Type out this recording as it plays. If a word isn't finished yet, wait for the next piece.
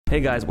Hey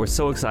guys, we're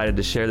so excited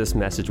to share this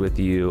message with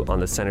you on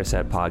the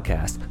Centerset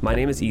podcast. My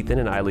name is Ethan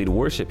and I lead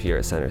worship here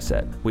at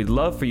Centerset. We'd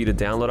love for you to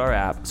download our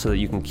app so that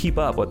you can keep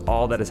up with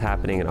all that is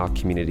happening in our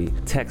community.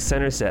 Text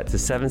Centerset to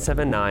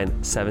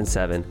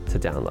 77977 to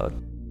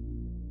download.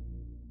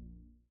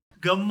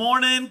 Good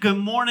morning.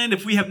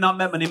 If we have not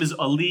met, my name is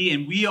Ali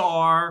and we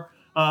are,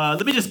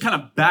 let me just kind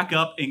of back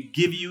up and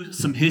give you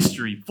some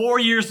history. 4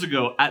 years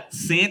ago at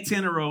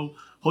Santana Row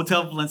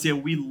Hotel Valencia,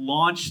 we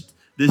launched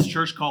this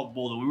church called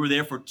Boulder. We were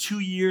there for 2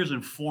 years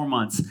and 4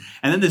 months.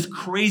 And then this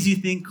crazy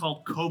thing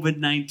called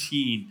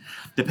COVID-19.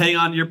 Depending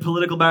on your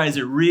political background, is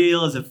it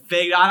real? Is it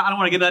fake? I don't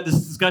want to get into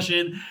this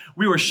discussion.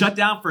 We were shut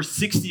down for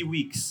 60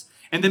 weeks.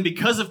 And then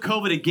because of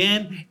COVID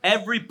again,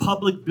 every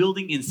public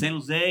building in San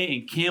Jose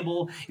and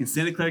Campbell in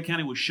Santa Clara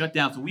County was shut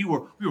down. So we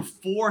were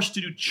forced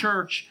to do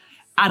church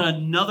at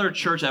another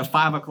church at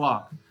 5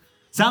 o'clock.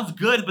 Sounds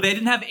good, but they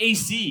didn't have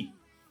AC.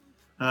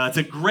 It's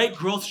a great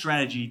growth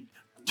strategy.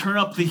 Turn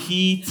up the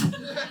heat,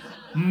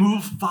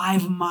 move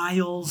 5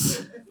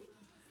 miles.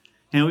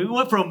 And we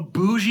went from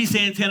bougie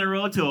Santana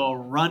Row to a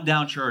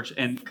rundown church.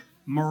 And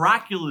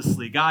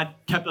miraculously, God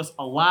kept us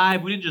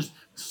alive. We didn't just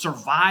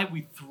survive,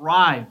 we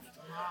thrived.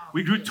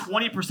 We grew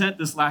 20%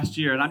 this last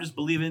year. And I'm just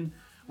believing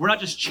we're not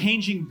just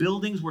changing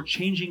buildings, we're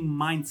changing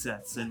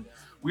mindsets. And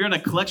we're in a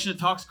collection of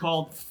talks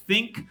called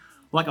Think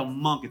Like a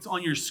Monk. It's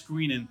on your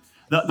screen. And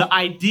the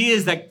idea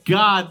is that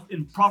God,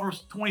 in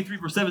Proverbs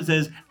 23:7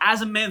 says,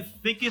 as a man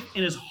thinketh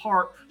in his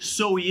heart,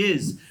 so he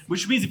is.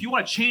 Which means if you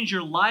want to change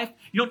your life,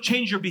 you don't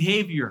change your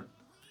behavior.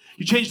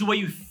 You change the way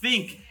you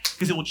think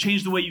because it will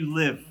change the way you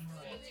live.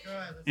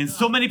 And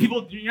so many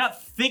people, you're not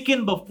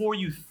thinking before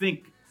you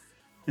think.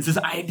 It's this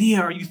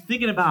idea, are you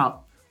thinking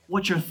about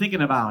what you're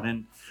thinking about?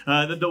 And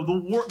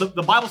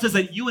the Bible says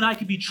that you and I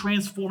can be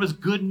transformed as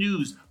good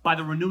news by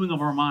the renewing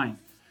of our mind.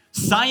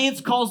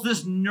 Science calls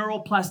this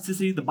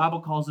neuroplasticity. The Bible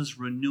calls this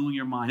renewing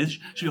your mind. This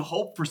should be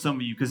hope for some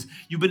of you because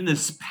you've been in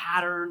this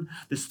pattern,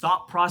 this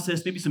thought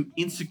process, maybe some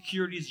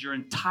insecurities your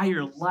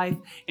entire life,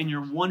 and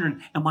you're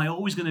wondering, am I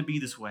always going to be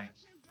this way?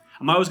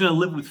 Am I always going to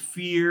live with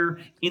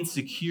fear,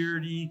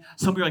 insecurity?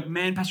 Some of you are like,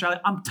 man, Pastor Ali,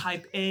 I'm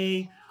type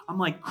A. I'm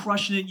like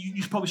crushing it.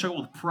 You probably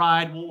struggle with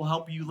pride. We'll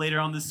help you later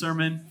on this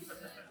sermon.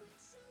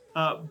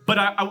 But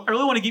I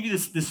really want to give you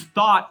this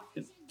thought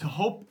to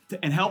hope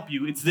and help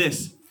you. It's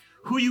this.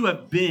 Who you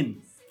have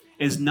been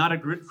is not a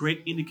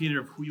great indicator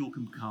of who you will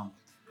become.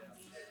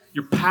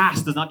 Your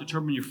past does not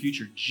determine your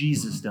future.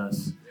 Jesus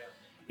does.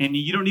 And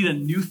you don't need a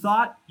new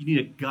thought. You need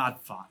a God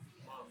thought.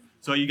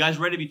 So are you guys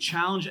ready to be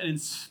challenged and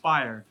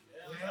inspired?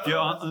 2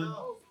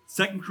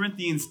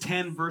 Corinthians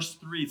 10 verse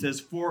 3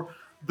 says, for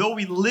though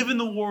we live in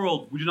the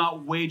world, we do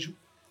not wage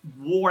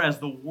war as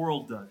the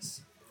world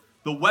does.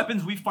 The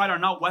weapons we fight are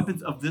not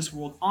weapons of this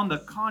world. On the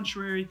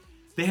contrary,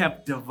 they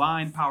have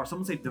divine power.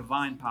 Someone say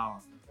divine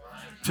power.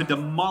 To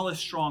demolish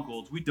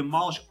strongholds. We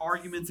demolish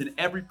arguments and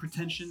every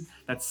pretension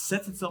that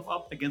sets itself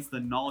up against the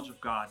knowledge of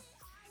God.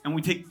 And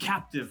we take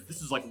captive,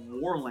 this is like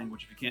war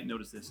language if you can't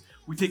notice this.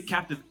 We take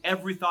captive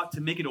every thought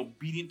to make it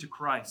obedient to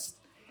Christ.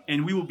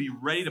 And we will be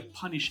ready to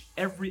punish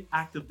every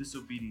act of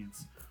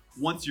disobedience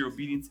once your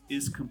obedience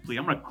is complete.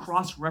 I'm going to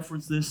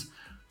cross-reference this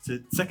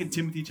to 2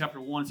 Timothy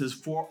chapter 1. It says,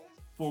 For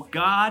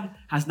God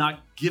has not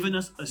given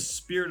us a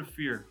spirit of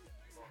fear,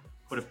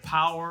 but of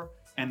power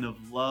and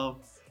of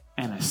love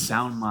and a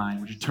sound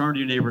mind. Would you turn to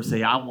your neighbor and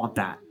say, I want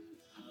that?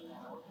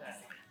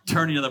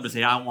 Turn to your neighbor and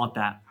say, I want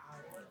that.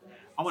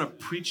 I want to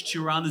preach to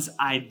you around this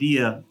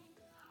idea,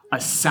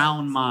 a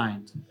sound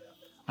mind.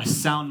 A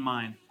sound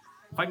mind.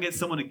 If I can get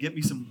someone to get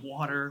me some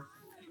water,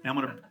 and I'm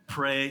going to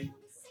pray.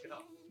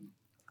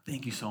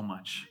 Thank you so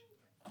much.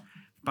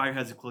 Bow your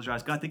heads and close your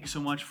eyes. God, thank you so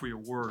much for your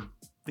word.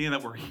 Thank you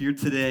that we're here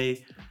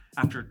today.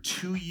 After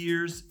 2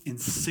 years and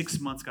 6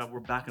 months, God, we're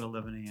back at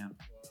 11 a.m.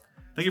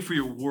 Thank you for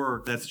your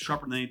word that's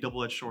sharper than any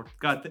double-edged sword.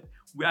 God,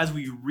 as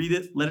we read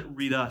it, let it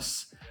read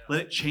us.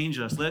 Let it change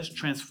us. Let it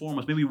transform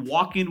us. May we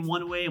walk in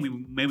one way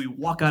and may we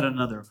walk out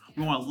another.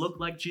 We want to look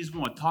like Jesus. We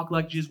want to talk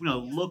like Jesus. We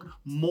want to look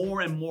more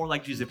and more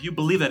like Jesus. If you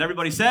believe that,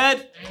 everybody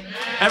said? Amen.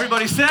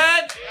 Everybody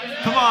said? Amen.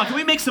 Come on, can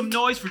we make some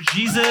noise for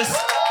Jesus?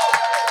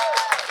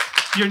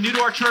 If you're new to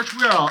our church,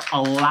 we are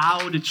a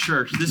loud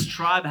church. This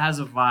tribe has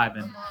a vibe.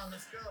 And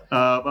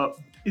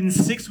in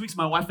 6 weeks,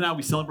 my wife and I,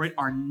 we celebrate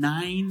our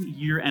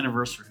 9-year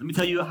anniversary. Let me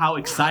tell you how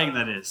exciting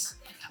that is.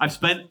 I've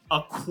spent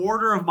a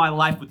quarter of my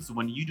life with this.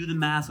 When you do the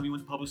math, when you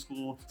went to public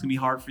school, it's going to be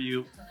hard for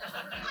you.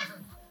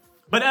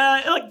 But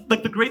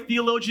like the great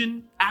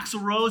theologian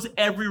Axl Rose,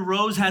 every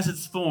rose has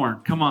its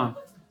thorn. Come on.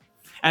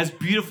 As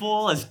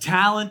beautiful, as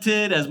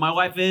talented as my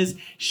wife is,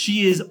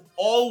 she is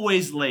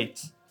always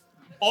late.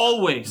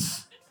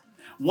 Always.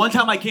 One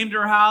time I came to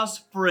her house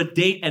for a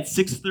date at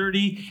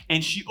 6:30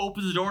 and she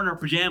opens the door in her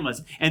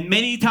pajamas. And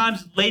many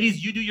times,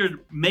 ladies, you do your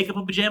makeup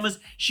in pajamas.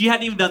 She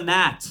hadn't even done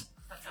that.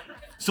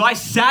 So I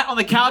sat on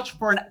the couch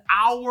for an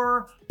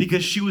hour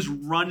because she was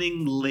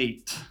running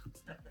late.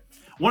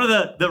 One of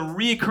the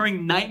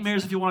reoccurring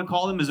nightmares, if you want to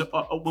call them, is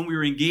when we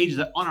were engaged,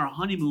 that on our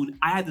honeymoon,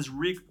 I had this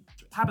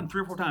happen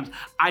 3 or 4 times.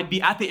 I'd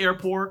be at the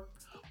airport,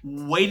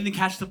 waiting to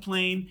catch the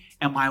plane,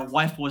 and my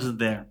wife wasn't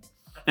there.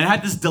 And I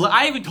had this delay.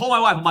 I even told my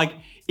wife, I'm like,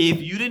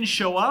 if you didn't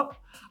show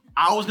up,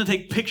 I was going to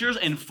take pictures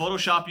and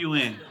Photoshop you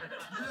in.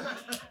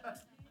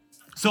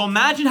 So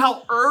imagine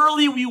how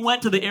early we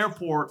went to the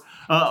airport.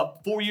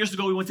 4 years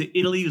ago, we went to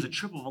Italy. It was a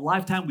trip of a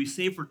lifetime. We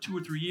saved for 2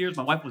 or 3 years.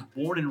 My wife was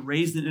born and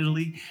raised in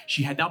Italy.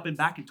 She had not been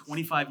back in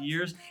 25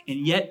 years.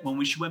 And yet,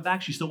 when she went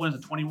back, she still went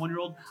as a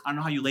 21-year-old. I don't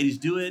know how you ladies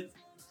do it.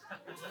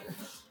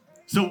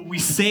 So we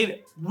saved.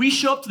 We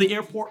show up to the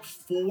airport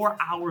 4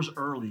 hours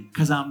early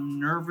because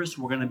I'm nervous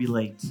we're going to be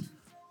late.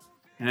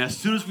 And as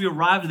soon as we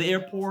arrive at the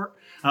airport,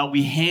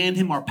 we hand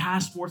him our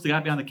passports. The guy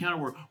behind the counter,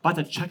 we're about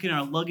to check in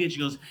our luggage. He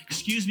goes,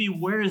 excuse me,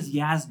 where is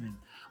Yasmin?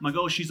 I'm like,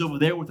 oh, she's over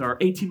there with our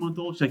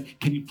 18-month-old. She's like,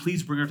 can you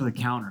please bring her to the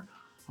counter?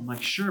 I'm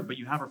like, sure, but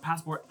you have her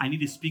passport. I need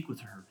to speak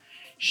with her.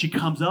 She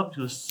comes up,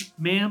 she goes,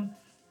 ma'am,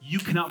 you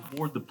cannot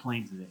board the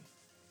plane today.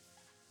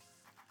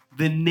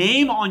 The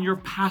name on your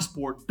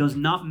passport does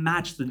not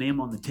match the name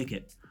on the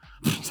ticket.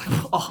 I was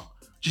like, oh,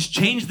 just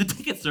change the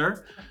ticket,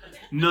 sir.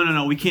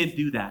 No, we can't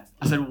do that.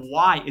 I said,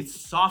 why? It's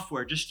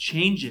software, just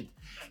change it.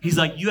 He's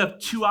like, you have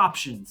 2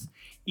 options.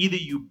 Either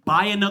you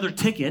buy another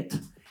ticket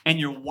and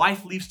your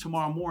wife leaves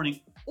tomorrow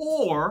morning,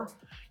 or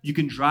you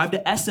can drive to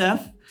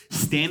SF,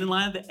 stand in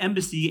line at the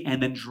embassy,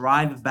 and then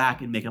drive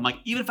back and make it. I'm like,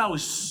 even if I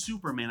was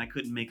Superman, I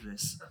couldn't make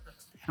this.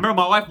 I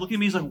remember my wife looking at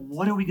me, she's like,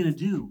 what are we going to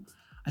do?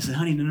 I said,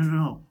 honey,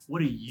 no.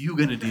 What are you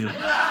going to do?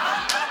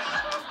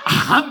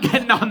 I'm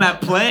getting on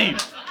that plane.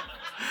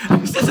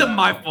 This isn't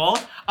my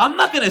fault. I'm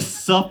not going to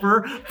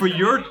suffer for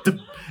your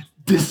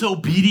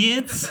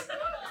disobedience.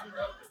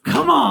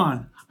 Come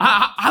on.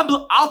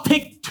 I'll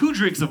take 2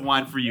 drinks of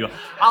wine for you.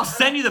 I'll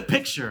send you the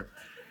picture.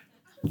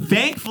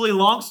 Thankfully,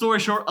 long story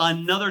short,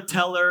 another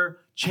teller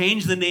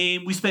changed the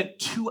name. We spent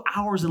 2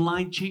 hours in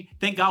line.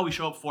 Thank God we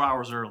showed up 4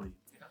 hours early.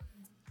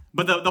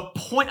 But the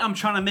point I'm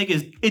trying to make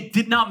is it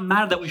did not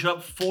matter that we showed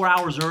up 4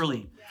 hours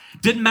early.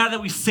 Didn't matter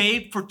that we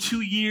saved for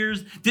 2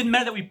 years. Didn't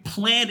matter that we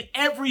planned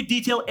every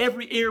detail,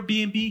 every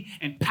Airbnb,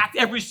 and packed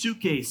every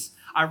suitcase.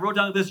 I wrote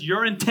down this,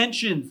 your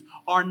intentions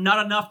are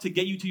not enough to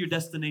get you to your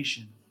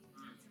destination.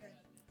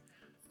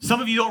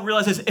 Some of you don't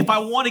realize this. If I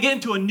want to get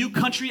into a new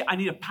country, I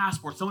need a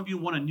passport. Some of you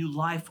want a new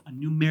life, a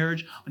new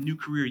marriage, a new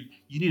career.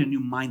 You need a new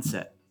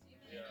mindset.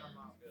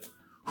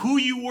 Who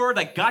you were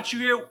that got you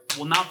here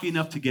will not be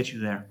enough to get you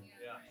there.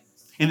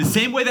 In the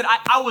same way that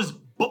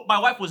my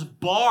wife was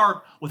barred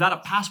without a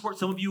passport,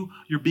 some of you,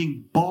 you're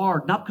being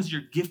barred, not because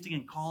you're gifting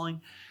and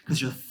calling,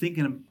 because you're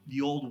thinking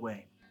the old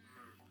way.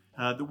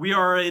 We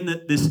are in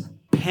this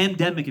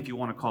pandemic, if you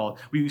want to call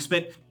it. We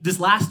spent this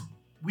last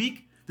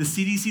week, the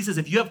CDC says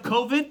if you have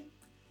COVID,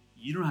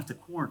 you don't have to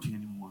quarantine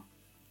anymore.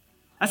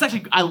 That's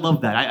actually, I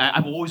love that.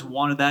 I've always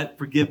wanted that.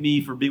 Forgive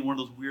me for being one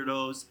of those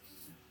weirdos.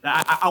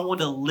 I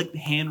wanted to lick the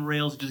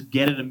handrails, just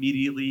get it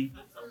immediately.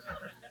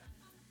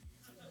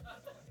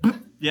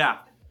 Yeah.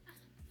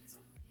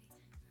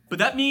 But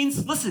that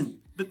means, listen,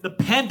 the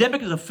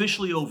pandemic is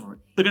officially over.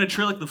 They're going to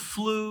treat it like the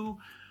flu,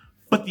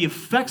 but the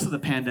effects of the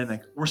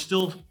pandemic, we're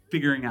still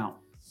figuring out.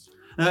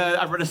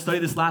 I read a study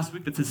this last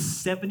week that says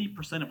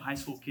 70% of high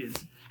school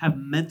kids have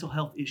mental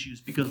health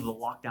issues because of the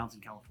lockdowns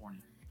in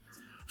California.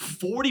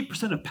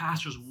 40% of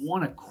pastors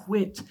want to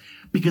quit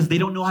because they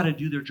don't know how to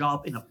do their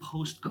job in a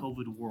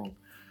post-COVID world.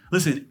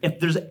 Listen, if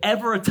there's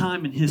ever a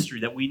time in history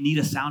that we need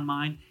a sound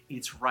mind,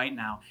 it's right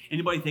now.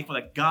 Anybody thankful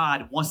that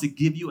God wants to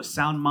give you a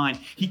sound mind?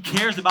 He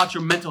cares about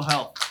your mental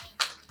health.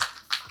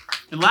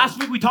 And last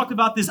week we talked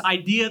about this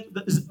idea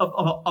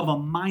of a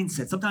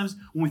mindset. Sometimes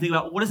when we think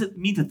about what does it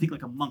mean to think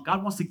like a monk,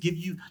 God wants to give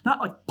you not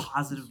like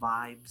positive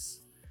vibes.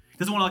 He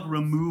doesn't want to like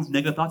remove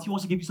negative thoughts. He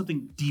wants to give you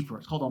something deeper.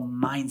 It's called a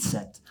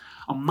mindset.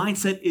 A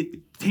mindset, it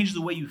changes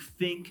the way you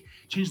think,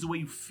 changes the way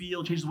you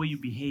feel, changes the way you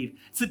behave.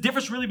 It's the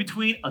difference really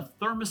between a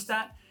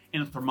thermostat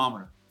and a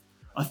thermometer.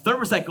 A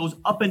thermostat goes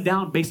up and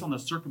down based on the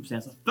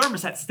circumstance. A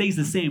thermostat stays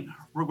the same.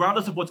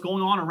 Regardless of what's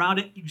going on around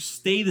it, you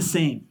stay the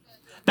same.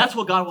 That's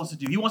what God wants to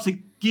do. He wants to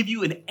give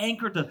you an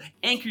anchor to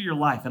anchor your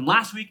life. And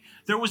last week,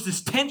 there was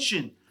this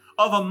tension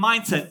of a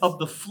mindset of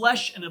the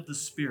flesh and of the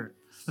spirit.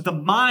 That the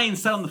mind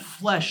set on the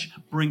flesh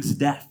brings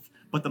death,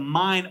 but the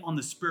mind on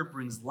the spirit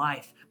brings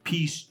life,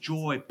 peace,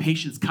 joy,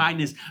 patience,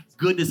 kindness,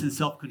 goodness, and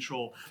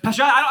self-control.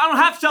 Pastor, I don't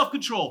have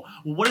self-control.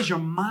 Well, what is your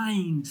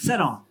mind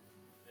set on?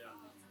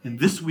 And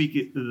this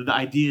week, the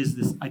idea is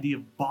this idea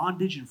of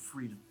bondage and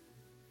freedom.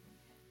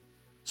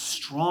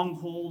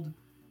 Stronghold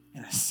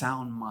and a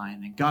sound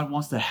mind. And God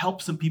wants to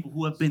help some people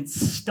who have been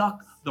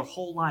stuck their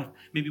whole life,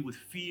 maybe with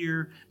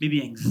fear,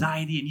 maybe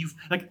anxiety, and you've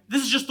like,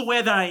 this is just the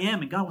way that I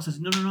am. And God says,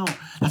 no,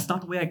 that's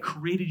not the way I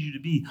created you to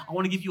be. I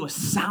want to give you a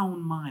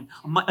sound mind,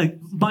 a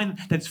mind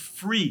that's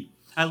free.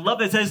 I love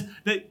that it says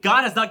that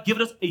God has not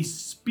given us a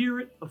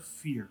spirit of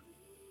fear.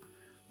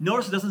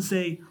 Notice it doesn't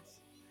say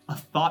a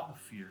thought of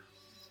fear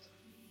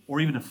or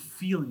even a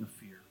feeling of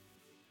fear.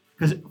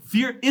 Because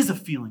fear is a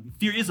feeling,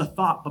 fear is a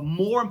thought, but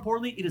more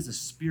importantly, it is a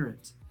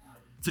spirit.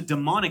 It's a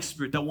demonic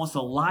spirit that wants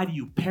to lie to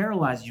you,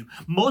 paralyze you.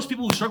 Most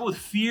people who struggle with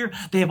fear,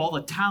 they have all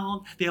the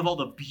talent, they have all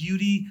the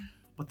beauty,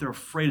 but they're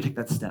afraid to take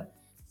that step.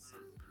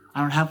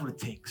 I don't have what it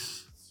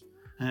takes.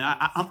 And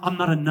I'm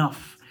not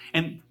enough.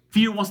 And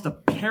fear wants to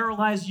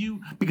paralyze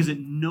you because it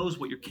knows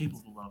what you're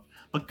capable of.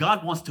 But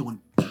God wants to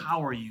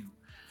empower you.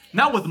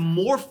 Not with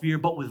more fear,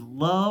 but with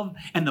love,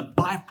 and the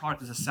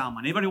byproduct is a sound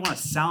mind. Anybody want a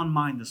sound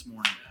mind this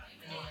morning?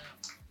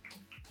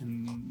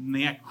 And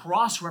may I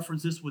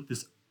cross-reference this with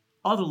this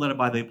other letter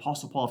by the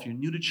Apostle Paul. If you're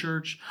new to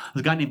church,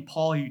 there's a guy named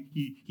Paul.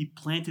 He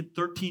planted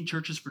 13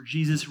 churches for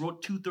Jesus. He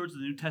wrote 2/3 of the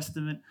New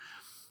Testament.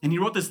 And he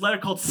wrote this letter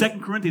called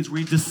 2 Corinthians where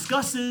he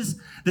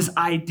discusses this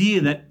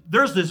idea that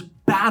there's this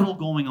battle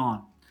going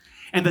on.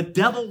 And the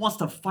devil wants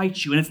to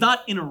fight you. And it's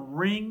not in a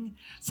ring.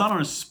 It's not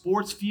on a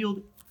sports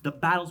field. The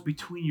battle's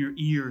between your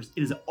ears.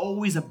 It is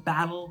always a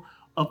battle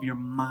of your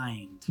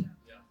mind.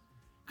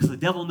 Because the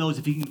devil knows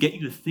if he can get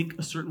you to think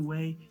a certain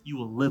way, you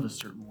will live a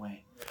certain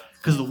way.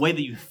 Because the way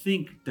that you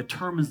think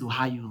determines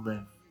how you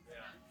live.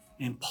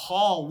 And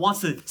Paul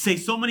wants to say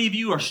so many of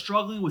you are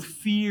struggling with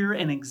fear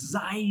and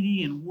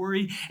anxiety and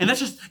worry. And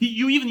that's just,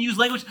 you even use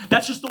language,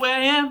 that's just the way I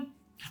am.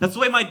 That's the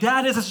way my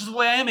dad is. That's just the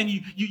way I am. And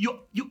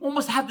you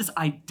almost have this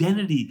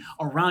identity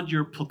around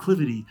your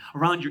proclivity,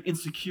 around your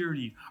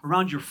insecurity,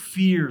 around your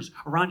fears,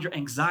 around your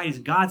anxieties.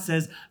 And God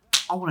says,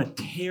 I want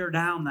to tear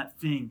down that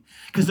thing.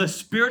 Because a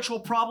spiritual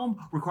problem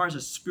requires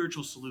a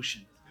spiritual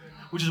solution,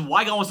 which is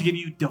why God wants to give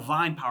you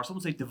divine power.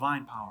 Someone say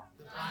divine power.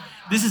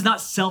 This is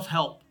not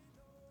self-help.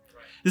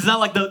 This is not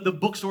like the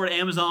bookstore at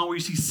Amazon where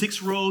you see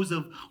 6 rows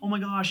of, oh my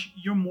gosh,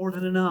 you're more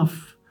than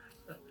enough.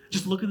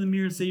 Just look in the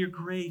mirror and say you're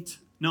great.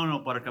 No,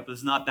 Buttercup,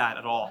 it's not that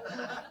at all.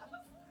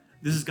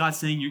 This is God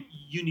saying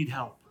you need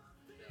help.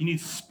 You need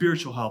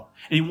spiritual help.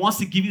 And he wants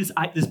to give you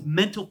this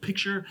mental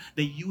picture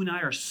that you and I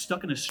are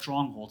stuck in a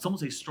stronghold. Someone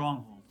say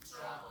stronghold.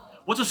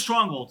 What's a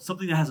stronghold?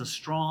 Something that has a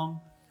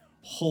strong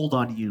hold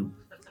on you.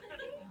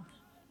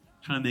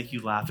 I'm trying to make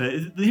you laugh.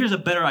 Here's a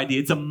better idea.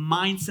 It's a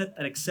mindset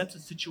that accepts a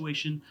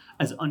situation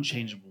as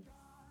unchangeable,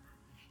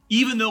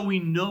 even though we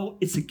know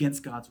it's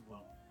against God's will.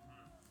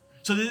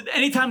 So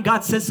anytime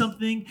God says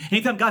something,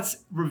 anytime God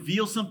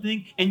reveals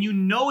something, and you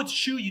know it's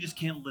true, you just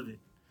can't live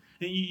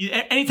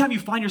it. Anytime you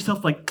find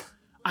yourself like,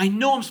 I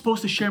know I'm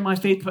supposed to share my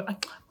faith,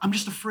 but I'm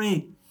just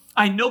afraid.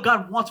 I know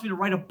God wants me to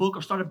write a book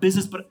or start a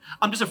business, but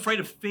I'm just afraid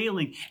of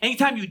failing.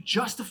 Anytime you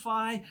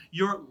justify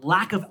your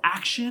lack of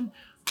action,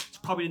 it's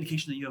probably an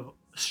indication that you have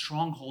a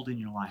stronghold in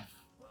your life.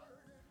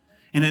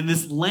 And then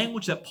this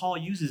language that Paul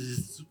uses is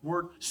this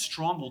word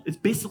stronghold. It's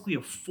basically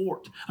a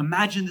fort.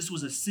 Imagine this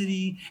was a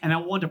city and I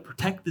wanted to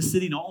protect the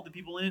city and all the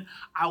people in it.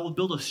 I will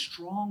build a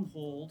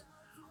stronghold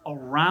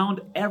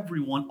around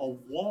everyone, a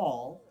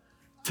wall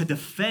to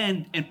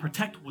defend and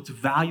protect what's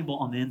valuable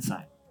on the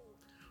inside.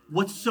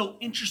 What's so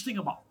interesting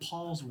about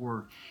Paul's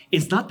word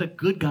is not the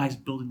good guys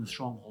building the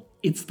stronghold.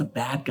 It's the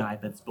bad guy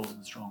that's building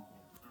the stronghold.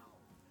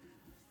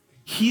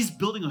 He's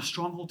building a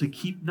stronghold to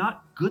keep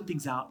not good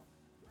things out,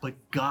 but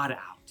God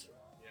out.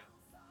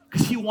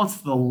 Because he wants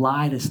the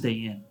lie to stay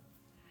in.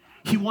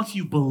 He wants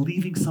you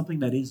believing something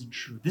that isn't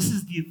true. This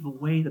is the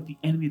way that the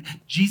enemy,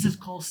 Jesus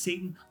calls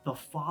Satan the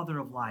father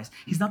of lies.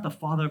 He's not the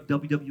father of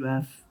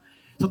WWF.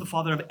 He's not the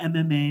father of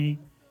MMA.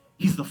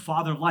 He's the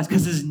father of lies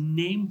because his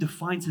name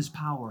defines his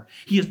power.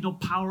 He has no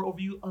power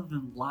over you other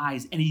than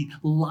lies. And he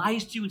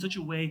lies to you in such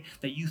a way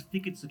that you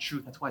think it's the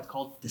truth. That's why it's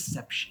called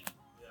deception.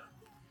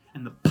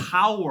 And the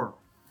power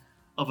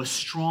of a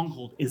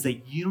stronghold is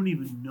that you don't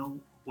even know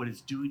what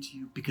it's doing to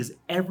you, because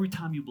every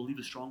time you believe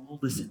a stronghold,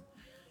 listen,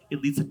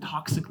 it leads to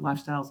toxic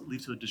lifestyles, it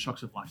leads to a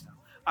destructive lifestyle.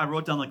 I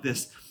wrote down like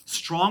this: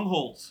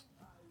 strongholds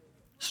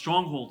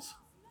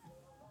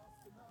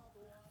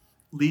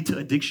lead to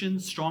addiction,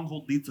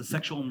 stronghold leads to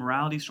sexual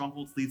immorality,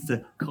 strongholds leads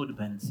to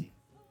codependency.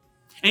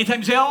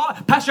 Anytime you say, oh,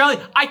 Pastor Ali,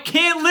 I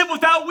can't live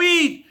without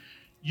weed,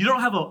 you don't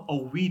have a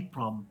weed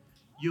problem,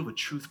 you have a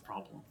truth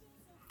problem.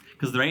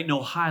 Because there ain't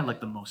no high like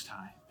the Most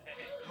High.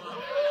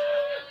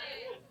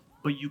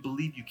 But you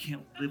believe you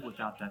can't live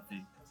without that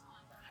thing.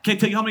 I can't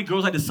tell you how many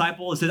girls I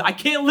disciple that says, I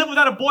can't live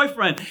without a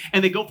boyfriend.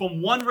 And they go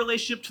from one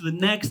relationship to the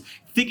next,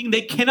 thinking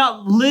they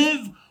cannot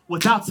live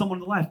without someone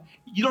in their life.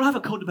 You don't have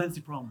a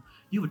codependency problem.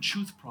 You have a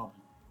truth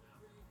problem.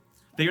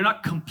 That you're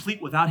not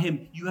complete without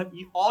him.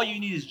 All you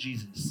need is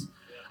Jesus.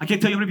 I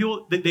can't tell you how many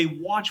people that they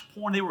watch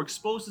porn, they were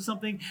exposed to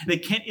something, they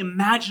can't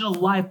imagine a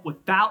life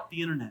without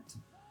the internet.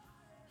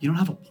 You don't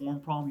have a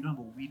porn problem, you don't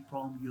have a weed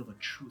problem, you have a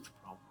truth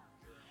problem.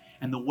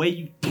 And the way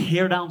you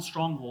tear down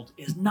strongholds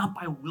is not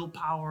by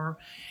willpower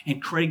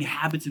and creating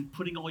habits and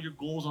putting all your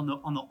goals on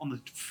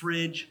the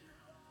fridge.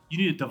 You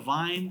need a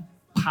divine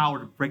power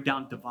to break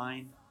down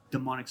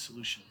demonic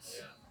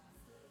solutions.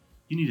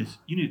 You need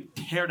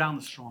to tear down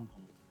the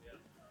stronghold.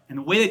 And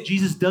the way that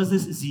Jesus does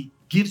this is he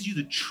gives you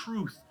the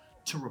truth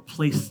to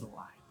replace the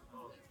lie.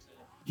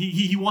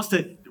 He wants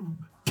to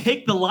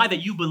take the lie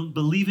that you've been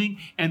believing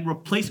and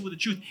replace it with the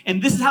truth.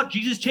 And this is how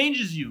Jesus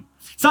changes you.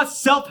 It's not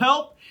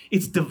self-help,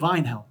 it's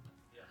divine help.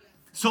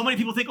 So many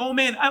people think, oh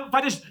man, if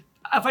I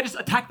just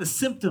attack the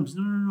symptoms.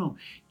 No.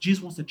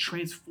 Jesus wants to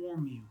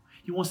transform you.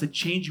 He wants to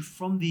change you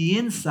from the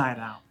inside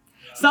out.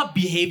 It's not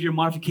behavior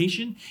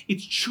modification.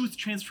 It's truth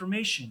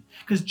transformation.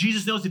 Because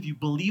Jesus knows if you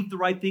believe the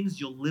right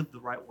things, you'll live the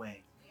right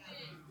way.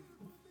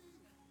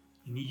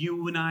 And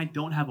you and I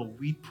don't have a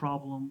weed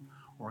problem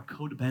or a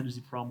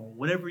codependency problem or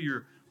whatever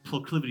your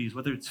proclivity is,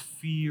 whether it's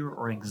fear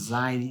or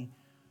anxiety,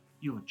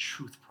 you have a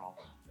truth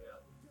problem.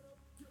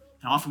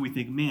 And often we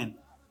think, man,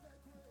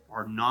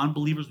 are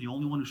non-believers the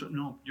only one who struggles?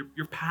 No,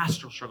 your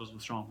pastor struggles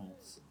with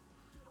strongholds.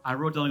 I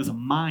wrote down, as a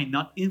mind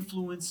not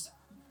influenced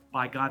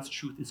by God's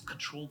truth is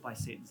controlled by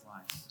Satan's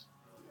lies.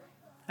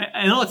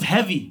 I know it's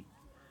heavy,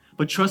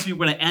 but trust me,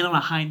 we're going to end on a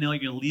high note.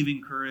 You're going to leave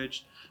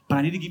encouraged. But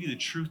I need to give you the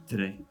truth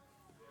today.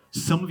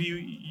 Some of you,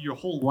 your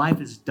whole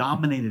life is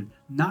dominated,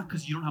 not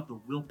because you don't have the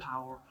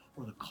willpower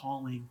or the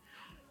calling.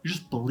 You're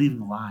just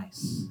believing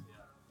lies.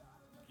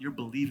 You're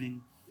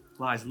believing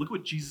lies. Look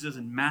what Jesus says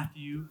in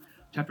Matthew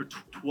chapter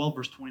 12,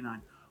 verse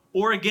 29.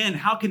 Or again,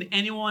 how can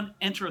anyone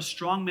enter a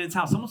strong man's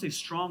house? Someone say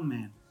strong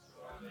man.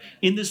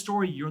 In this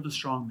story, you're the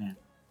strong man.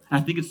 And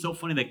I think it's so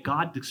funny that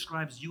God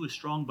describes you as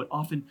strong, but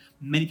often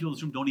many people in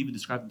this room don't even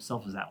describe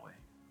themselves as that way.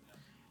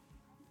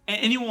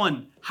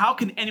 How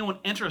can anyone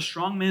enter a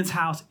strong man's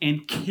house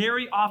and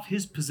carry off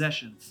his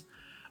possessions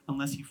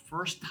unless he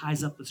first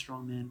ties up the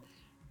strong man,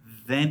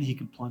 then he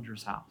can plunder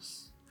his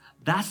house?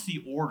 That's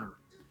the order.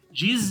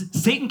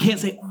 Satan can't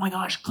say, oh my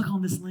gosh, click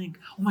on this link.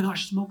 Oh my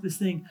gosh, smoke this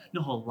thing.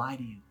 No, he'll lie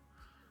to you.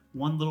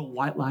 One little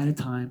white lie at a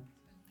time,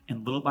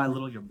 and little by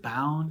little you're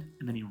bound,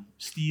 and then he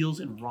steals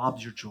and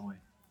robs your joy.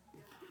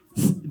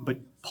 But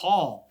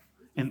Paul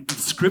and the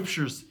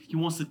scriptures, he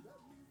wants to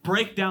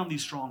break down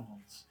these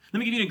strongholds. Let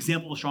me give you an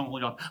example of a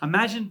stronghold, y'all.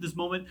 Imagine this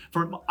moment,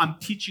 I'm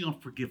teaching on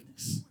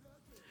forgiveness.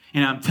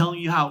 And I'm telling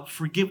you how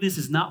forgiveness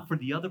is not for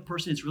the other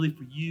person, it's really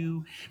for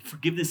you.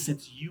 Forgiveness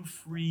sets you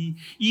free.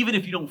 Even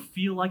if you don't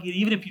feel like it,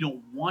 even if you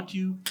don't want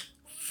to,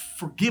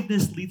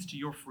 forgiveness leads to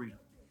your freedom.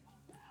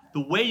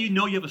 The way you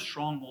know you have a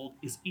stronghold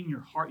is in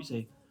your heart. You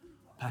say,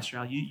 Pastor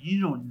Al, you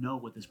don't know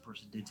what this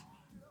person did to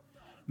me.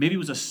 Maybe it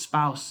was a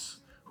spouse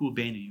who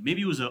abandoned you.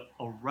 Maybe it was a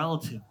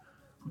relative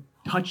who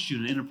touched you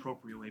in an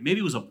inappropriate way. Maybe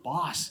it was a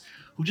boss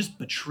who just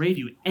betrayed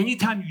you.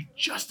 Anytime you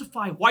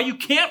justify why you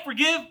can't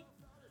forgive,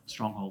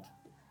 stronghold.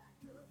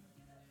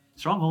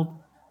 Stronghold.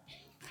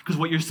 Because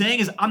what you're saying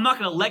is, I'm not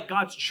going to let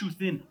God's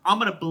truth in. I'm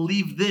going to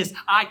believe this.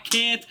 I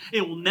can't.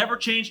 It will never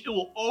change. It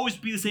will always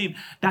be the same.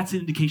 That's an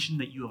indication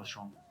that you have a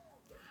stronghold.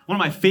 One of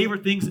my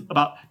favorite things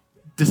about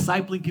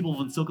discipling people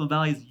in Silicon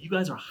Valley is you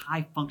guys are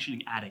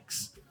high-functioning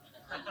addicts.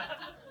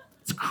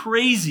 It's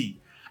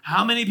crazy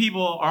how many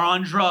people are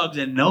on drugs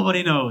and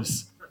nobody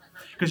knows.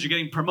 Because you're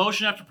getting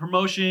promotion after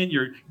promotion,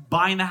 you're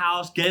buying the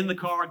house, getting the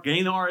car,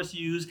 getting the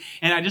RSUs,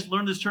 and I just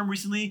learned this term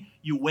recently,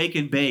 you wake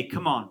and bake.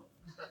 Come on.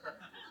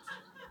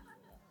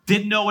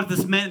 Didn't know what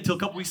this meant until a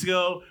couple weeks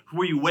ago,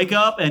 where you wake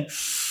up and,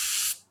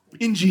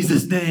 in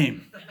Jesus'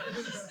 name.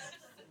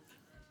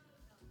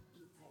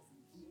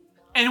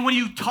 And when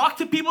you talk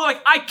to people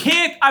like, I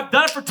can't, I've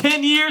done it for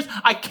 10 years,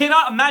 I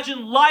cannot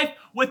imagine life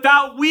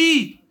without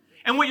weed.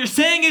 And what you're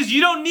saying is you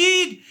don't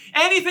need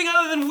anything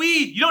other than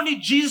weed. You don't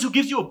need Jesus who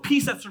gives you a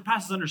peace that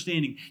surpasses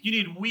understanding. You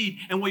need weed.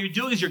 And what you're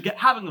doing is you're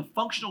having a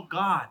functional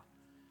God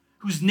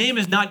whose name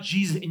is not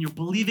Jesus, and you're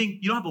believing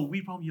you don't have a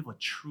weed problem, you have a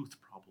truth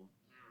problem.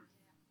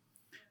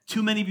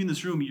 Too many of you in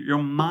this room,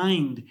 your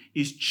mind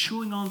is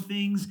chewing on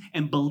things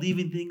and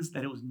believing things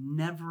that it was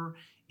never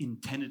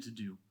intended to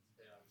do.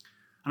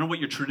 I don't know what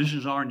your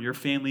traditions are in your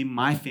family.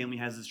 My family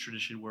has this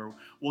tradition where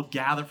we'll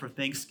gather for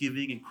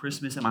Thanksgiving and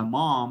Christmas, and my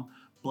mom,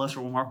 bless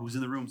her warm heart, who's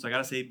in the room, so I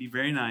gotta say, be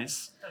very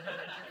nice.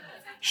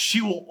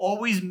 She will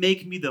always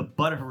make me the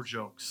butt of her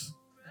jokes.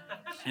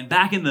 And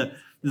back in this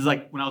is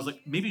like when I was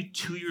like maybe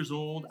 2 years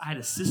old, I had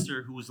a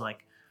sister who was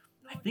like,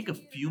 I think a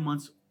few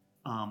months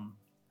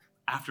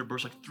after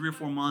birth, like 3 or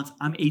 4 months.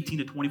 I'm 18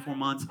 to 24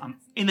 months. I'm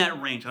in that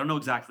range. I don't know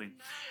exactly.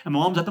 And my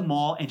mom's at the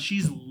mall, and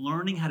she's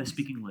learning how to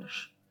speak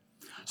English.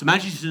 So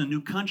imagine she's in a new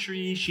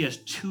country. She has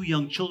 2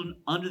 young children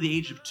under the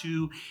age of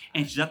 2,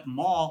 and she's at the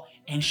mall,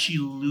 and she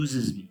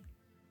loses me.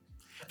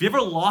 If you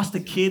ever lost a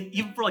kid,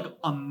 even for like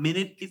a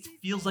minute, it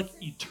feels like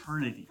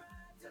eternity.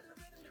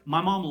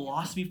 My mom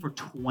lost me for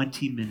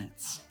 20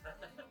 minutes.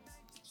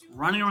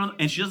 Running around,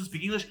 and she doesn't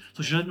speak English,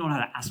 so she doesn't know how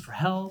to ask for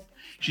help.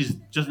 She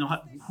doesn't know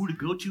who to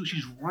go to.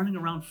 She's running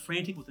around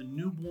frantic with a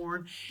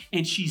newborn,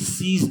 and she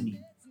sees me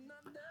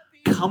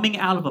coming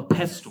out of a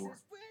pet store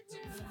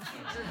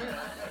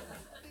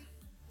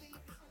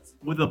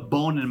with a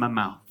bone in my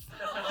mouth.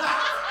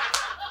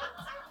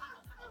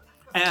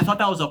 And I thought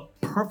that was a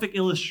perfect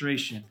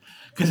illustration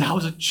because I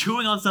was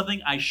chewing on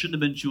something I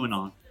shouldn't have been chewing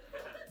on.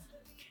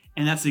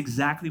 And that's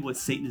exactly what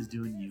Satan is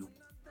doing to you.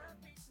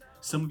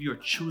 Some of you are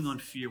chewing on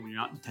fear when you're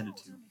not intended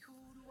to.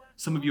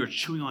 Some of you are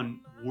chewing on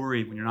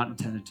worry when you're not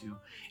intended to.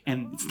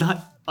 And it's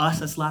not us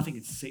that's laughing,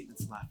 it's Satan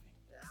that's laughing.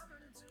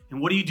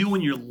 And what do you do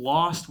when you're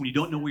lost, when you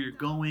don't know where you're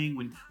going,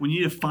 when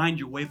you need to find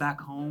your way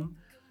back home?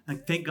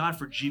 Like, thank God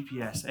for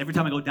GPS. Every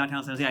time I go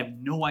downtown San Jose, I have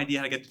no idea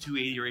how to get to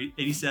 280 or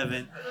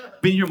 87.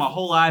 Been here my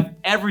whole life.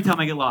 Every time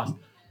I get lost.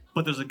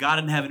 But there's a God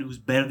in heaven who's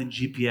better than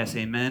GPS.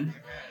 Amen?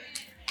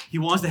 He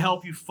wants to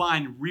help you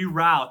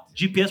reroute.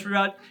 GPS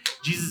reroute,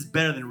 Jesus is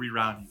better than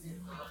rerouting.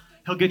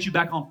 He'll get you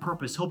back on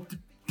purpose. He'll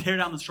tear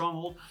down the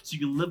stronghold so you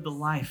can live the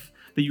life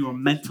that you are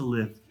meant to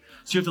live.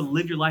 So you have to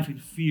live your life in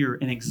fear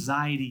and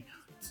anxiety,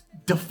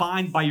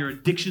 defined by your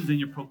addictions and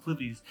your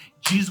proclivities.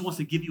 Jesus wants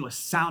to give you a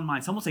sound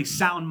mind. Someone say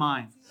sound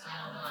mind.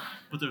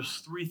 But there's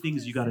 3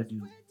 things you got to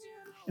do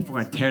if we're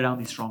going to tear down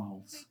these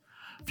strongholds.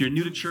 If you're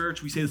new to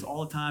church, we say this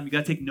all the time. You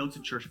got to take notes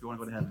in church if you want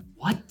to go to heaven.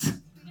 What?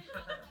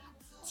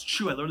 It's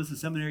true. I learned this in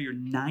seminary. You're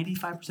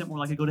 95% more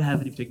likely to go to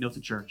heaven if you take notes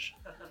in church.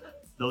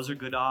 Those are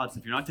good odds.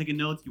 If you're not taking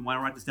notes, you want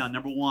to write this down.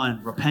 Number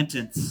 1,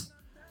 repentance.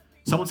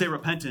 Someone say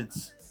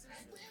repentance.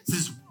 This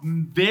is a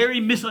very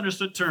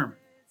misunderstood term.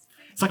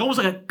 It's like almost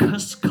like a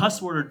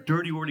cuss word or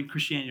dirty word in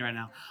Christianity right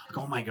now. Like,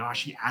 oh my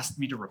gosh, he asked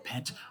me to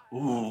repent.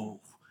 Ooh.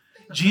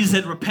 Jesus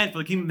said repent for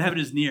the kingdom of heaven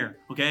is near,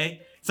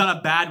 okay? It's not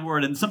a bad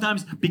word. And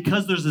sometimes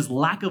because there's this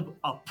lack of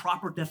a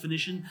proper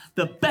definition,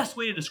 the best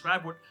way to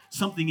describe what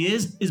something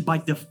is by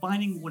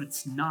defining what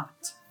it's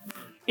not.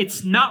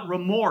 It's not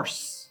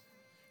remorse.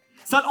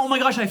 It's not, oh my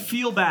gosh, I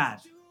feel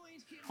bad.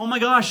 Oh my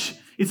gosh,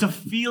 it's a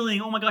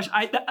feeling. Oh my gosh,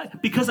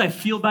 because I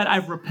feel bad,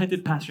 I've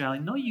repented, Pastor Allie.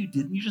 No, you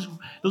didn't.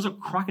 Those are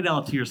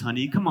crocodile tears,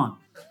 honey. Come on.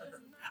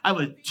 I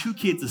have 2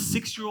 kids, a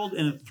 6-year-old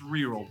and a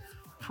 3-year-old.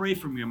 Pray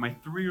for me. My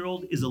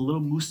 3-year-old is a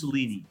little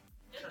Mussolini.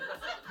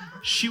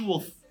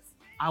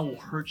 I will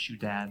hurt you,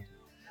 Dad.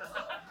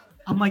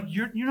 I'm like,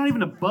 you're not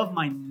even above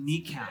my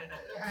kneecap.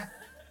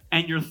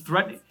 And you're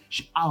threatening.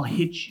 I'll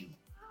hit you.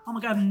 Oh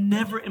my God, I've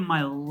never in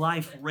my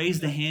life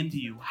raised a hand to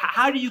you.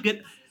 How do you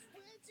get...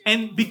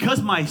 And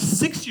because my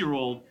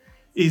 6-year-old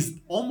is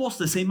almost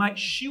the same height,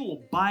 she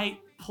will bite,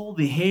 pull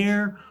the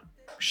hair.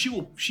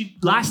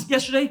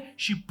 Yesterday,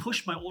 she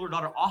pushed my older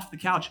daughter off the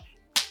couch.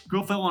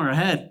 Girl fell on her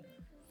head.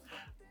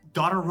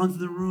 Daughter runs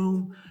in the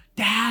room.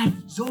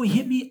 Dad, Zoe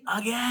hit me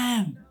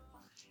again.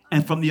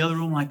 And from the other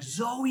room, like,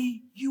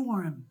 Zoe, you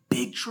are in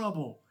big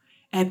trouble.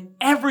 And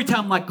every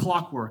time, like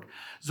clockwork,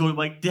 Zoe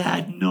like,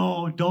 Dad,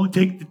 no, don't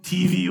take the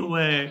TV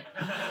away.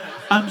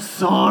 I'm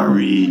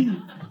sorry.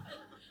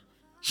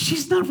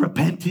 She's not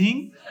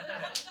repenting.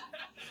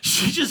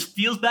 She just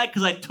feels bad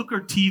because I took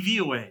her TV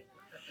away.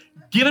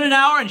 Give it an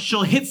hour and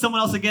she'll hit someone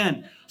else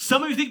again.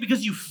 Some of you think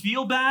because you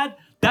feel bad,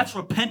 that's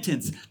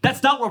repentance.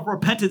 That's not what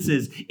repentance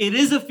is. It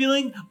is a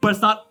feeling, but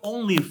it's not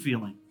only a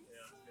feeling.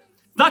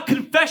 Not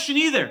confession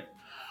either.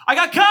 I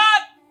got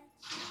caught.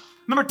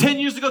 Remember 10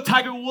 years ago,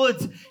 Tiger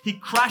Woods, he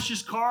crashed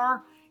his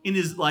car in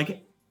his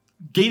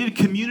gated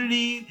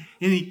community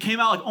and he came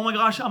out like, oh my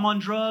gosh, I'm on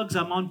drugs.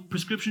 I'm on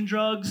prescription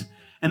drugs.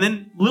 And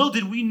then little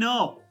did we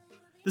know,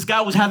 this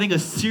guy was having a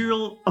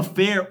serial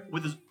affair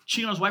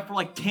cheating on his wife for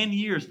like 10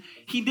 years.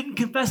 He didn't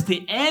confess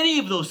to any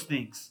of those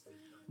things.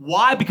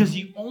 Why? Because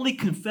he only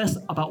confessed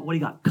about what he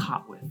got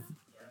caught with.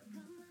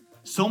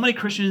 So many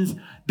Christians,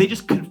 they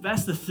just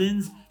confess the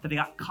sins that they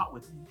got caught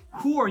with.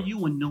 Who are you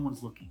when no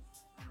one's looking?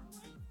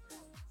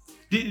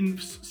 In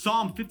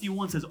Psalm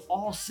 51 says,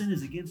 all sin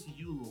is against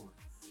you, Lord.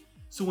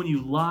 So when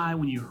you lie,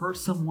 when you hurt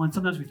someone,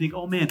 sometimes we think,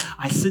 oh man,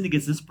 I sinned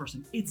against this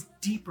person. It's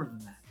deeper than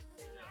that.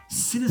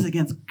 Sin is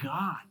against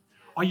God.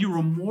 Are you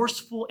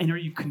remorseful and are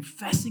you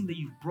confessing that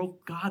you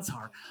broke God's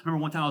heart? I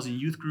remember one time I was in a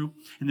youth group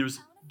and there was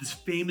this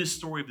famous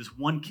story of this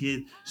one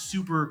kid,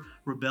 super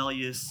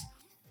rebellious.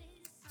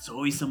 It's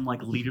always some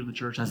leader in the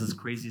church has this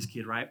craziest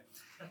kid, right?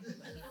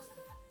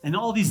 And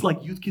all these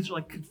youth kids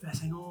are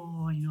confessing,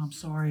 oh, I'm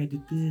sorry I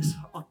did this.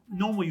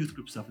 Normal youth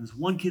group stuff. And this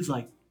one kid's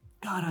like,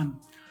 God, I'm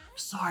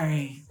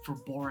sorry for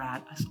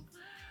Borat.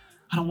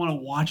 I don't want to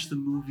watch the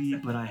movie,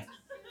 but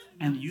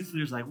And the youth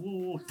leader's like,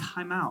 whoa,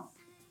 time out.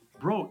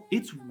 Bro,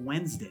 it's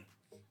Wednesday.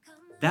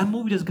 That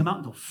movie doesn't come out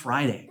until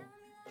Friday.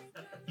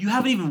 You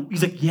haven't even,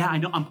 he's like, yeah, I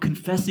know, I'm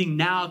confessing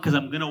now because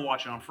I'm going to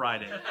watch it on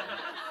Friday.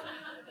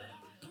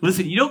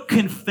 Listen, you don't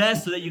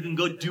confess so that you can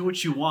go do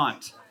what you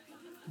want.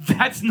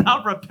 That's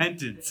not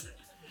repentance.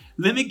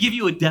 Let me give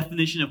you a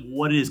definition of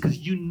what it is because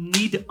you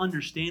need to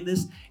understand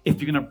this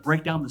if you're going to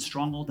break down the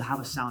stronghold to have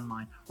a sound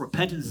mind.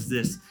 Repentance is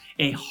this,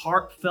 a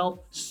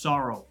heartfelt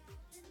sorrow.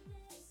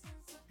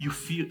 You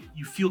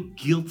feel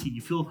guilty.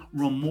 You feel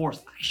remorse.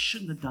 I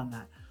shouldn't have done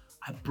that.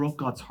 I broke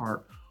God's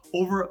heart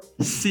over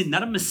sin,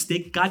 not a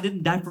mistake. God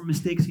didn't die for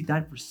mistakes. He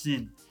died for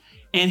sin.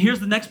 And here's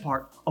the next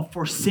part, a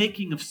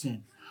forsaking of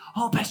sin.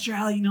 Oh, Pastor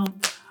Allie,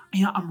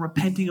 I'm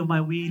repenting of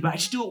my weed, but I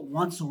just do it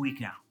once a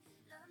week now.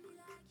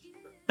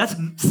 That's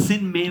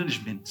sin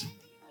management.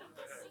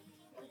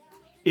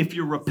 If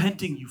you're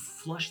repenting, you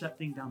flush that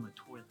thing down the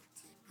toilet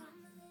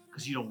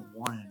because you don't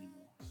want it anymore.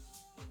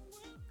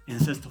 And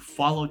it says to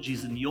follow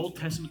Jesus. In the Old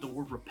Testament, the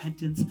word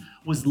repentance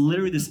was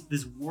literally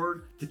this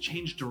word to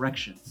change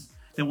directions.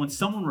 That when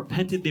someone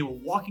repented, they were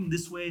walking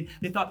this way.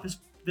 They thought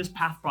this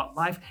path brought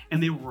life,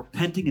 and they were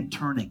repenting and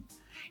turning.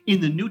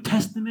 In the New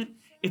Testament,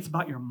 it's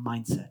about your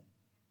mindset.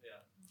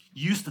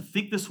 You used to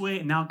think this way,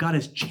 and now God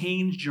has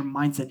changed your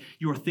mindset.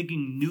 You are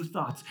thinking new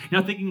thoughts.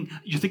 You're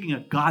thinking a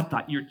God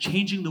thought. You're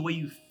changing the way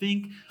you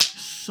think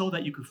so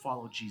that you could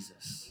follow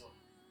Jesus.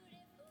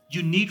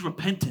 You need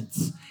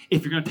repentance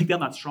if you're going to take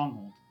down that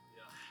stronghold.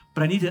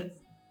 But I need to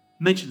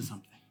mention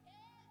something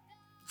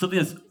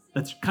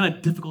that's kind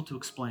of difficult to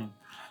explain.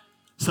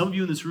 Some of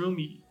you in this room,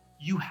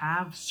 you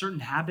have certain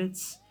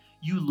habits.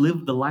 You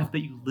live the life that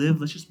you live.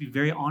 Let's just be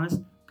very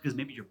honest, because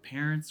maybe your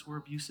parents were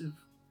abusive.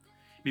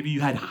 Maybe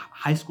you had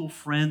high school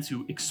friends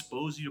who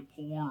exposed you to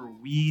porn or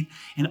weed.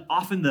 And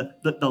often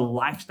the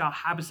lifestyle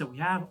habits that we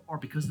have are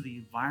because of the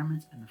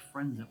environment and the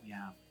friends that we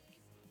have.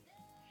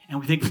 And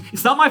we think,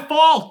 it's not my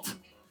fault.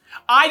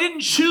 I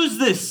didn't choose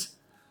this.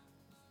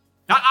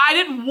 I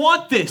didn't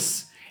want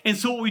this. And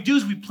so what we do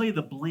is we play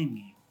the blame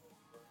game.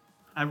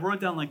 I wrote it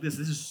down like this.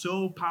 This is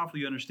so powerful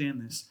you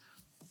understand this.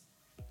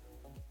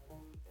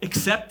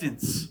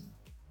 Acceptance.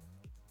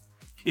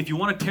 If you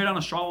want to tear down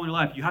a stronghold in your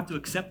life, you have to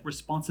accept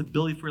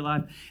responsibility for your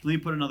life. Let me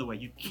put it another way.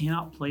 You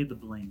cannot play the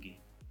blame game.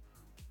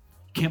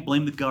 You can't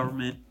blame the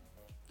government.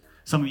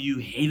 Some of you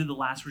hated the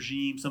last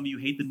regime. Some of you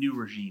hate the new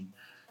regime.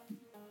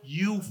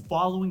 You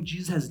following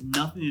Jesus has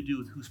nothing to do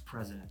with who's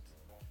president.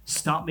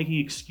 Stop making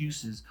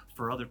excuses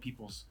for other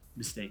people's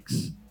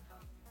mistakes.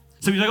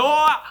 Some of you are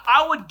like,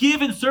 I would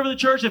give and serve in the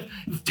church if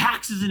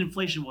taxes and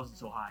inflation wasn't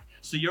so high.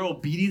 So your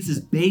obedience is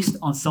based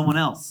on someone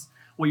else.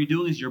 What you're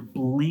doing is you're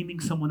blaming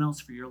someone else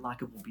for your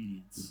lack of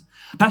obedience.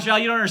 Pastor Al,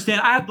 you don't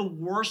understand. I have the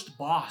worst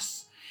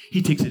boss.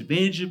 He takes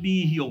advantage of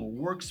me. He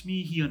overworks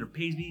me. He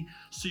underpays me.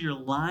 So you're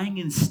lying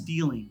and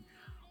stealing,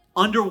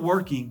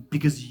 underworking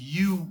because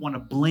you want to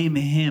blame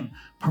him.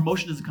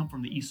 Promotion doesn't come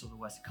from the east or the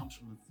west. It comes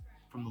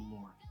from the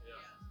Lord.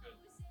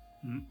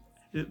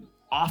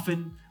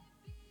 Often,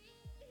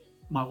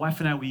 my wife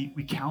and I,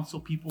 we counsel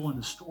people, and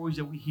the stories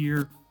that we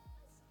hear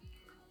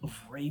of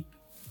rape,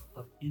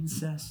 of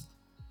incest,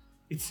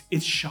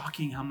 it's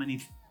shocking how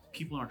many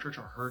people in our church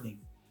are hurting.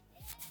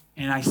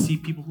 And I see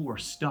people who are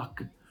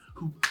stuck,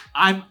 who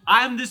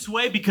I'm this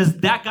way because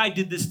that guy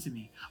did this to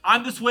me.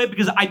 I'm this way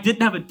because I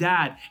didn't have a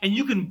dad. And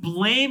you can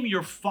blame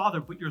your father,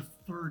 but you're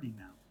 30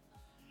 now.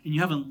 And you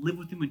haven't lived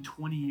with him in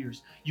 20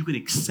 years. You can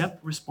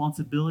accept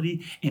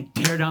responsibility and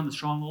tear down the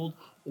stronghold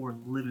or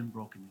live in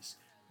brokenness.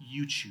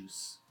 You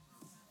choose.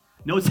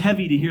 No, it's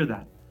heavy to hear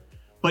that.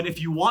 But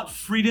if you want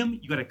freedom,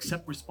 you got to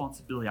accept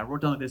responsibility. I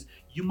wrote down like this.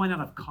 You might not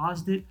have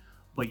caused it,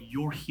 but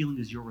your healing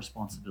is your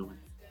responsibility.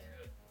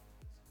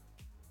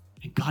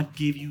 And God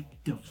gave you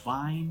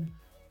divine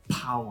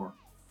power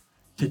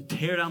to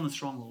tear down the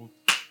stronghold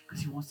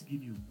because he wants to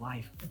give you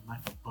life and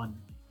life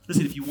abundantly.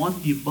 Listen, if you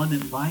want the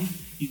abundant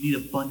life, you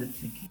need abundant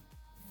thinking.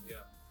 Yeah.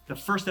 The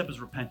first step is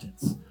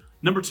repentance.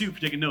 Number 2, if you're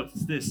taking notes,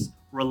 it's this,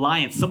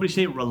 reliance. Somebody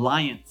say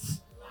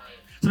reliance.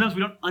 Sometimes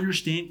we don't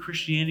understand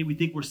Christianity. We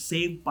think we're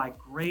saved by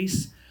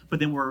grace, but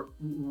then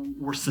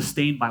we're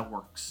sustained by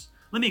works.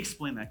 Let me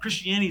explain that.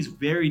 Christianity is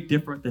very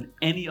different than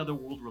any other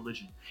world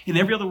religion. In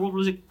every other world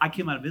religion, I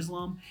came out of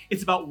Islam,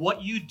 it's about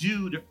what you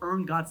do to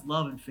earn God's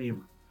love and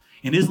favor.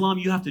 In Islam,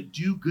 you have to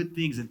do good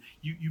things, and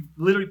you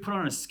literally put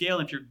on a scale,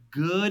 and if your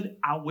good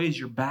outweighs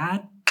your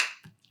bad,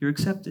 you're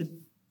accepted.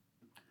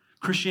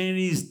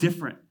 Christianity is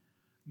different.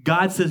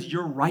 God says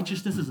your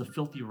righteousness is a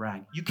filthy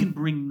rag. You can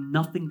bring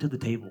nothing to the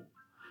table.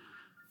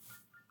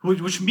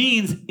 Which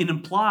means it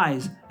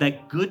implies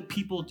that good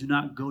people do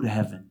not go to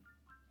heaven.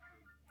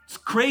 It's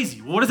crazy.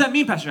 What does that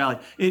mean, Pastor Ali?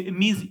 It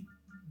means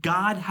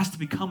God has to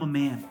become a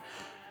man.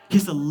 He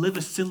has to live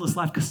a sinless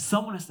life because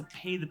someone has to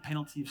pay the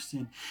penalty of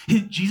sin.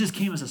 Jesus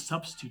came as a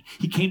substitute.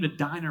 He came to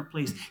die in our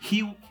place.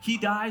 He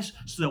dies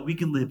so that we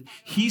can live.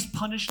 He's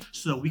punished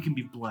so that we can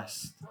be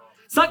blessed.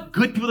 It's not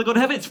good people that go to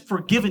heaven. It's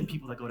forgiven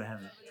people that go to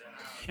heaven.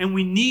 And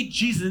we need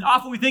Jesus. And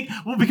often we think,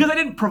 well, because I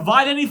didn't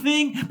provide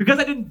anything, because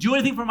I didn't do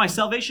anything for my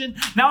salvation,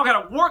 now I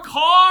got to work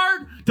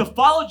hard to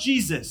follow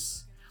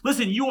Jesus.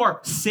 Listen, you are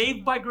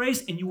saved by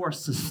grace and you are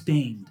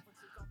sustained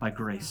by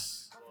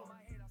grace.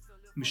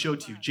 Let me show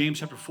it to you. James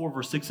chapter 4,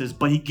 verse 6 says,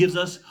 but he gives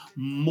us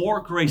more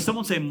grace.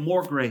 Someone say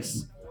more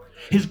grace.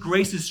 His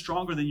grace is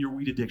stronger than your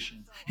weed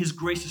addiction. His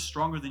grace is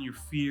stronger than your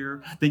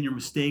fear, than your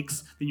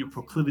mistakes, than your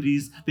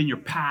proclivities, than your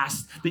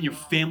past, than your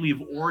family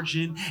of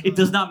origin. It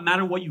does not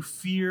matter what you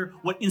fear,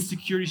 what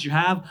insecurities you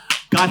have.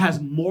 God has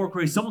more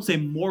grace. Someone say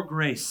more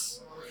grace.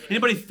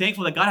 Anybody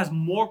thankful that God has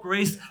more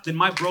grace than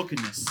my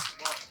brokenness?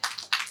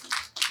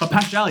 But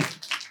Pastor Ali,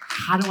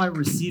 how do I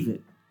receive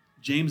it?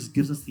 James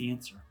gives us the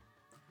answer.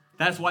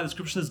 That's why the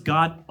scripture says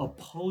God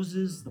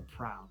opposes the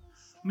proud.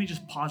 Let me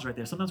just pause right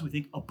there. Sometimes we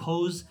think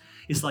oppose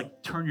is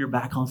like turn your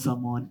back on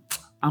someone.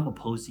 I'm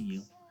opposing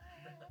you.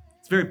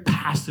 It's a very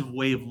passive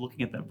way of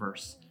looking at that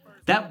verse.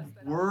 That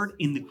word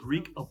in the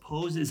Greek,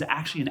 oppose, is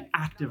actually an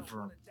active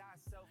verb.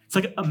 It's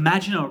like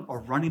imagine a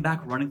running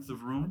back running through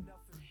the room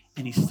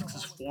and he sticks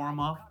his forearm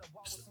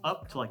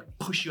up to like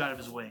push you out of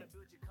his way.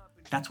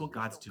 That's what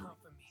God's doing.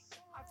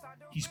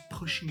 He's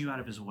pushing you out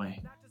of his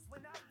way.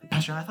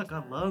 Pastor, I thought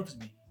God loves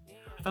me.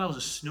 I thought I was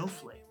a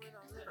snowflake.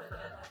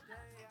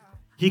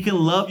 He can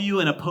love you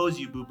and oppose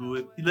you,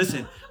 boo-boo.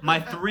 Listen, my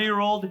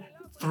 3-year-old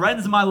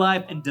threatens my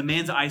life and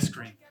demands ice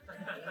cream.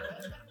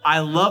 I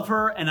love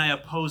her and I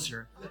oppose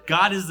her.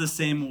 God is the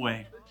same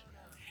way.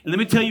 And let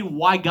me tell you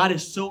why God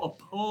is so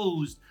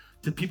opposed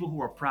to people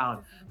who are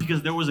proud.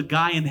 Because there was a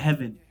guy in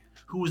heaven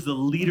who was the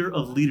leader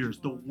of leaders,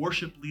 the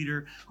worship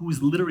leader who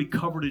was literally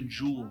covered in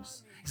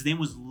jewels. His name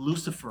was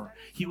Lucifer.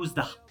 He was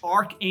the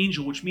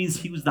archangel, which means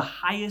he was the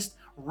highest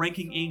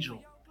ranking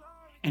angel.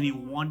 And he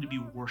wanted to be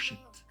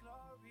worshipped.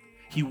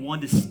 He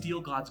wanted to steal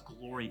God's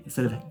glory.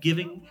 Instead of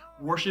giving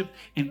worship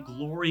and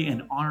glory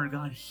and honor to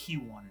God, he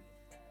wanted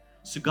it.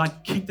 So God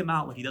kicked him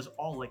out like he does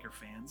all Laker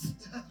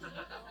fans.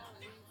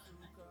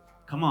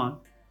 Come on.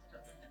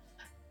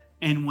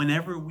 And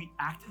whenever we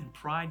act in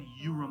pride,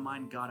 you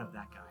remind God of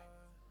that guy.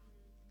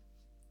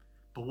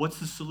 But what's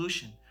the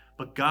solution?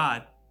 But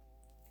God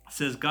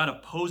says God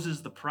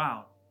opposes the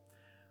proud,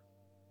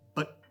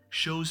 but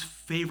shows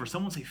favor.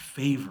 Someone say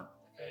favor.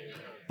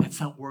 That's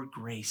that word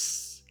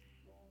grace.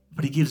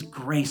 But he gives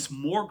grace,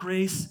 more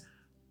grace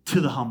to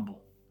the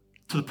humble,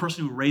 to the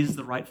person who raises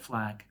the right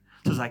flag,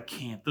 says, I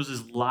can't. There's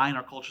this lie in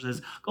our culture that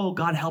says, oh,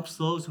 God helps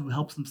those who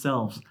help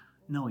themselves.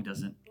 No, he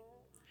doesn't.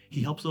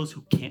 He helps those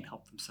who can't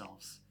help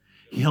themselves.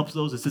 He helps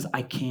those that says,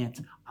 I can't.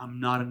 I'm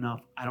not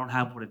enough. I don't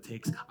have what it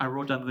takes. I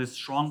wrote down this: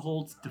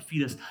 strongholds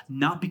defeat us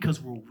not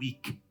because we're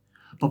weak,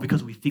 but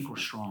because we think we're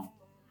strong.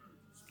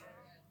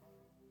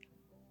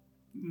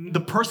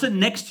 The person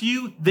next to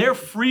you, their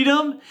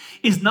freedom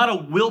is not a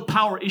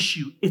willpower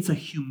issue. It's a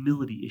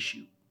humility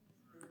issue.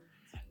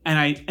 And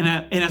I've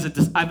been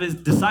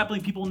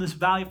discipling people in this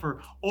valley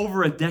for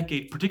over a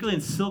decade, particularly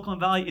in Silicon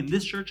Valley, in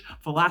this church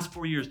for the last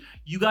 4 years.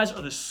 You guys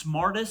are the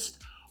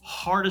smartest,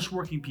 hardest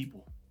working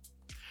people.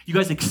 You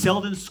guys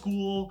excelled in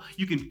school.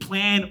 You can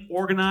plan,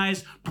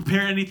 organize,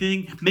 prepare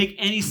anything, make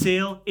any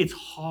sale. It's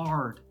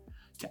hard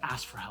to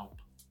ask for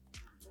help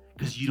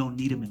because you don't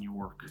need them in your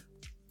work.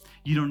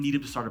 You don't need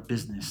him to start a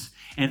business.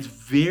 And it's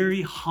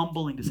very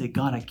humbling to say,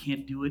 God, I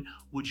can't do it.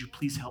 Would you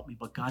please help me?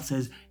 But God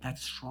says that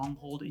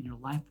stronghold in your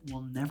life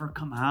will never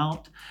come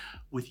out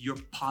with your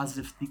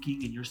positive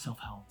thinking and your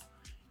self-help.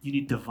 You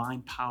need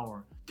divine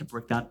power to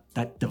break down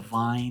that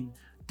divine,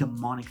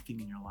 demonic thing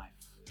in your life.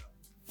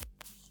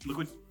 Look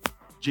what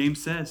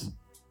James says.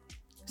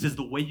 He says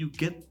the way you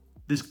get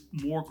this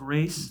more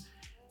grace,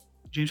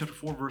 James chapter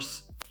 4,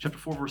 verse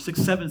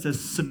 6, 7 says,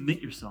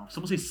 submit yourselves.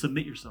 Someone say,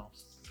 submit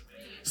yourselves.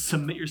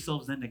 Submit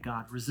yourselves then to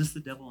God. Resist the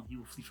devil and he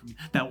will flee from you.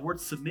 That word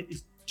submit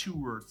is 2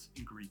 words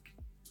in Greek.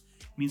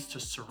 It means to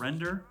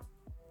surrender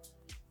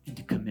and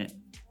to commit.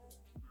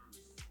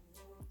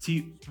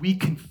 See, we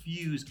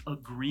confuse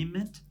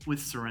agreement with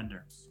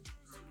surrender.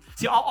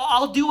 See,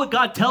 I'll do what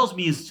God tells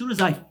me as soon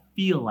as I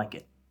feel like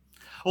it.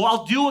 Or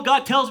I'll do what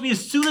God tells me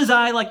as soon as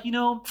I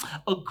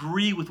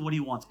agree with what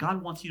he wants.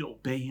 God wants you to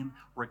obey him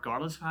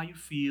regardless of how you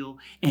feel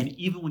and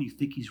even when you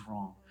think he's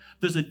wrong.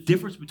 There's a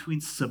difference between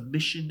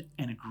submission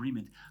and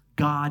agreement.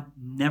 God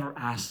never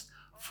asks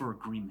for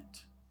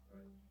agreement.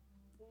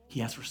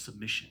 He asks for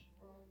submission,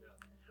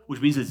 which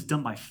means it's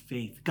done by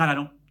faith. God, I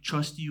don't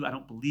trust you. I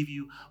don't believe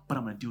you, but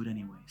I'm going to do it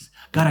anyways.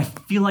 God, I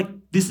feel like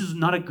this is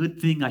not a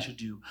good thing I should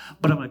do,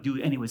 but I'm going to do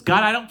it anyways.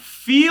 God, I don't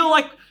feel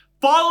like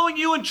following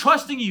you and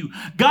trusting you.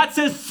 God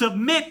says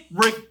submit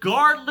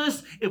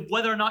regardless of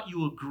whether or not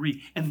you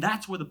agree. And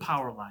that's where the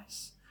power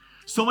lies.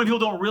 So many people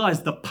don't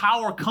realize the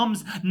power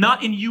comes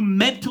not in you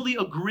mentally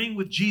agreeing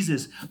with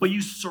Jesus, but you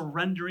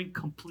surrendering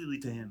completely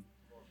to him.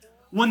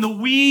 When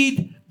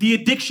the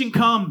addiction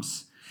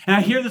comes, and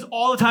I hear this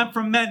all the time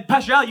from men,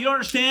 Pastor Al, you don't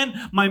understand.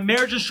 My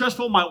marriage is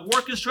stressful. My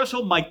work is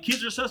stressful. My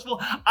kids are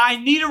stressful. I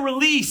need a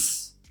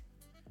release.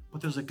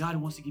 But there's a God who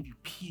wants to give you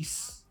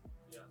peace.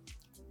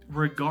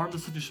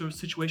 Regardless of the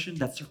situation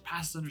that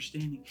surpasses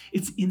understanding.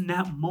 It's in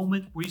that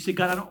moment where you say,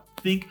 God, I don't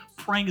think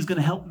praying is going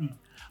to help me,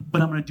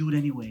 but I'm going to do it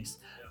anyways.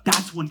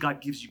 That's when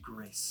God gives you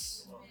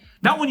grace.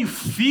 Not when you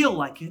feel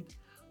like it,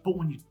 but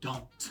when you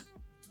don't.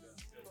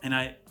 And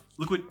I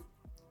look what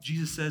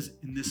Jesus says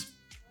in this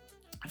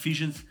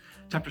Ephesians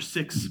chapter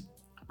 6,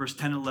 verse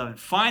 10 and 11.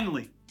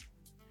 Finally,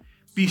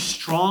 be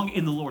strong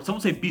in the Lord.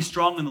 Someone say, be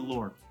strong in the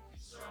Lord.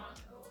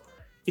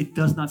 It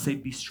does not say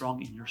be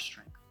strong in your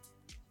strength.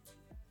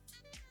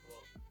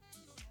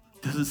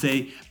 It doesn't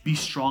say be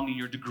strong in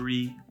your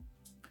degree.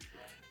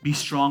 Be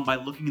strong by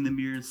looking in the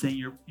mirror and saying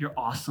you're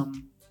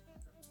awesome.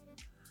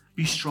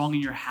 Be strong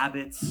in your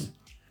habits.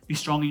 Be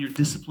strong in your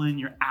discipline,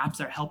 your apps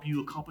that help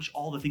you accomplish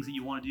all the things that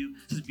you want to do.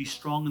 It says be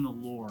strong in the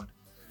Lord.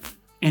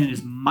 And it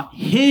is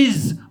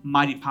his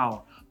mighty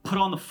power. Put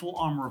on the full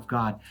armor of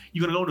God.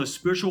 You're going to go into a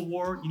spiritual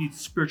war, you need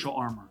spiritual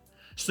armor.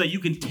 So that you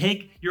can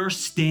take your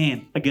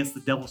stand against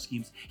the devil's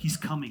schemes. He's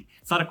coming.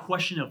 It's not a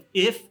question of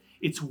if,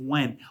 it's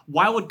when.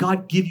 Why would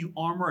God give you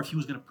armor if he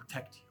was going to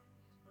protect you?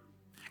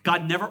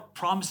 God never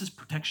promises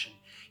protection.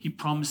 He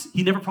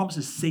never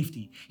promises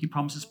safety. He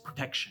promises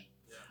protection.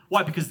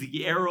 Why? Because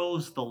the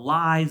arrows, the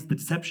lies, the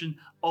deception,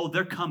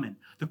 they're coming.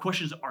 The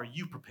question is, are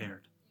you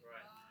prepared?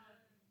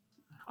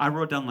 I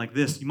wrote down like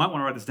this. You might want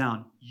to write this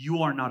down. You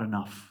are not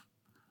enough,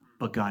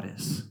 but God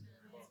is.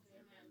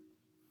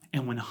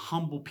 And when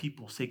humble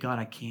people say, God,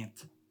 I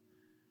can't.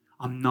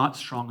 I'm not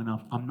strong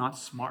enough. I'm not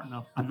smart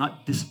enough. I'm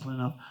not disciplined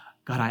enough.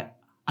 God,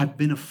 I've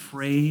been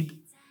afraid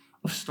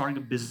of starting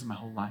a business my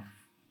whole life.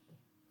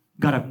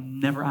 God, I've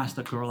never asked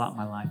a girl out in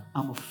my life.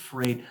 I'm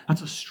afraid.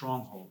 That's a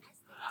stronghold.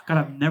 God,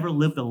 I've never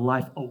lived a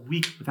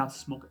week without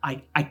smoke.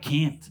 I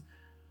can't,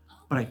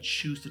 but I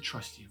choose to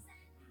trust you.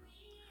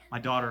 My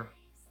daughter,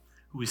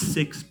 who is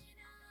 6,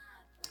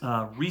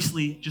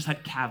 recently just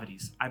had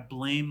cavities. I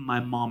blame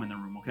my mom in the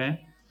room,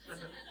 okay?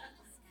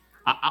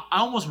 I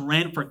almost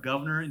ran for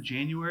governor in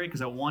January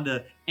because I wanted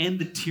to end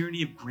the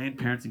tyranny of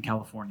grandparents in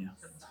California.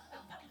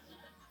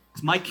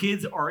 Because my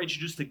kids are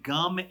introduced to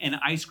gum and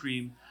ice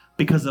cream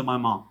because of my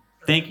mom.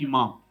 Thank you,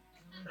 Mom.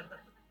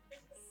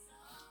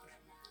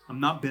 I'm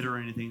not bitter or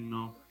anything,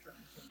 no.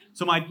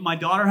 So my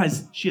daughter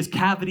has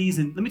cavities,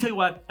 and let me tell you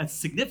why that's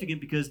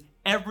significant, because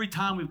every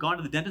time we've gone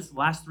to the dentist the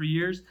last 3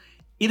 years,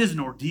 it is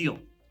an ordeal.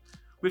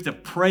 We have to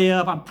pray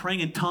up. I'm praying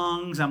in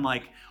tongues. I'm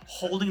like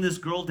holding this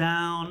girl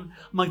down.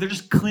 I'm like, they're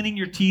just cleaning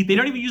your teeth. They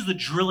don't even use the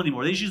drill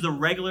anymore. They just use the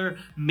regular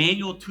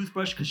manual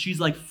toothbrush because she's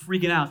like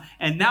freaking out.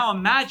 And now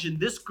imagine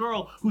this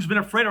girl who's been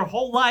afraid her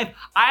whole life.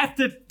 I have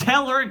to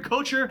tell her and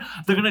coach her,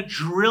 they're going to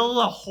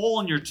drill a hole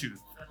in your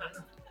tooth.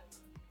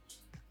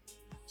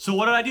 So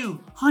what did I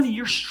do? Honey,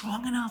 you're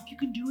strong enough. You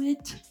can do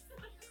it.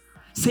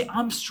 Say,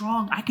 I'm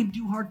strong. I can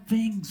do hard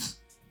things.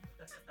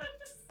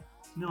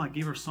 No, I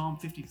gave her Psalm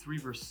 53,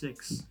 verse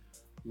 6.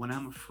 When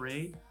I'm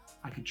afraid,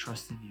 I can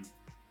trust in you.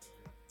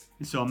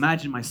 And so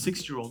imagine my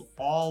 6-year-old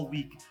all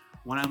week.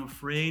 When I'm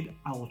afraid,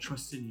 I will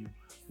trust in you.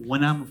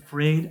 When I'm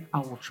afraid, I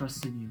will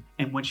trust in you.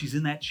 And when she's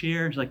in that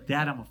chair, she's like,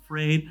 Dad, I'm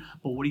afraid,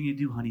 but what are you going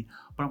to do, honey?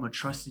 But I'm going to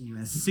trust in you.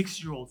 And a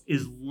 6-year-old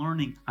is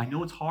learning. I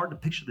know it's hard to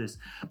picture this,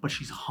 but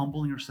she's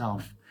humbling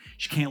herself.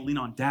 She can't lean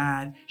on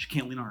dad. She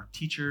can't lean on her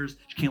teachers.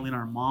 She can't lean on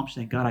her mom. She's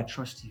saying, God, I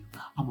trust you.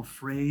 I'm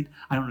afraid.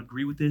 I don't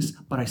agree with this,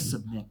 but I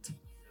submit.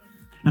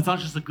 And it's not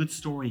just a good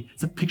story.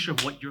 It's a picture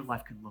of what your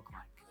life can look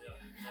like.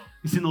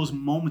 It's in those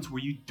moments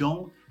where you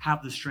don't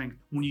have the strength,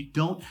 when you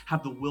don't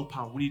have the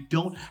willpower, when you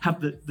don't have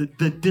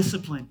the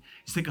discipline.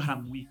 You say, God,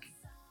 I'm weak.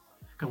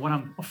 God, when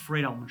I'm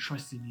afraid, I'm going to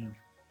trust in you. You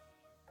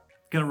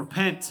got to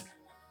repent.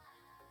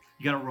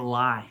 You got to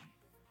rely.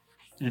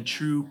 In a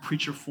true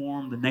preacher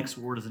form, the next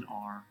word is an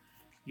R.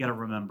 You got to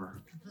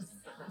remember.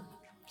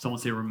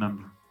 Someone say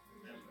remember.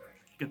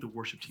 Get the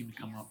worship team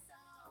to come up.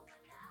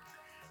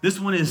 This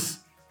one is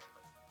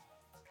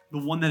the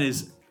one that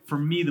is, for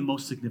me, the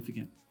most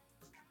significant.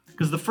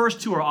 Because the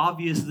first two are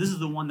obvious. This is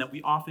the one that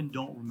we often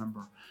don't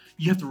remember.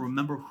 You have to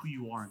remember who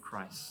you are in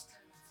Christ.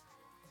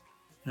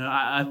 And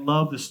I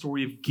love the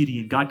story of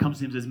Gideon. God comes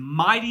to him and says,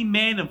 mighty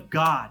man of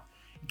God.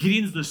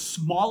 Gideon's the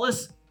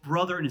smallest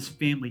brother in his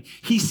family.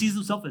 He sees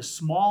himself as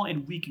small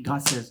and weak, and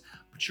God says,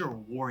 but you're a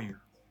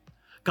warrior.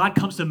 God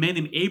comes to a man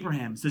named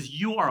Abraham and says,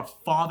 you are a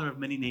father of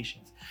many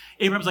nations.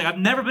 Abraham's like, I've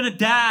never been a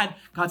dad.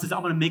 God says,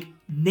 I'm going to make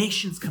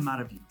nations come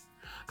out of you.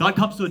 God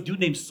comes to a dude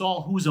named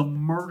Saul who's a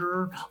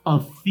murderer,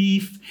 a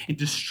thief, and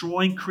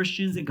destroying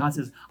Christians. And God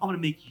says, I'm going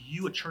to make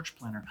you a church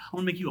planner. I'm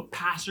going to make you a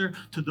pastor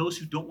to those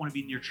who don't want to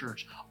be near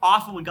church.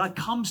 Often when God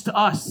comes to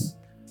us,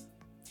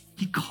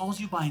 he calls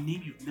you by a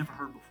name you've never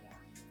heard before.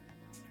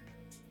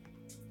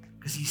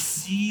 Because he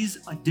sees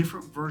a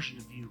different version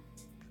of you.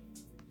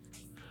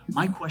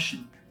 My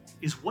question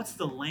is, what's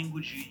the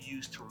language you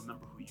use to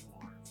remember who you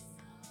are?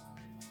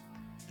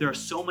 There are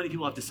so many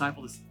people I've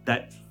discipled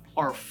that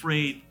are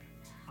afraid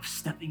of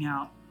stepping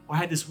out. Or I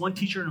had this one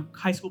teacher in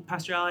high school,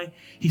 Pastor Ali,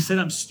 he said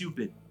I'm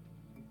stupid.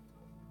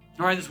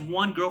 Or I had this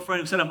one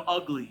girlfriend who said I'm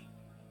ugly.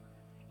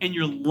 And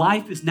your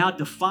life is now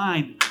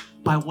defined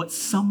by what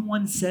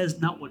someone says,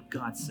 not what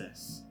God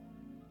says.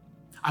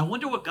 I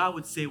wonder what God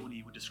would say when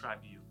he would describe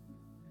you.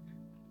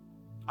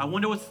 I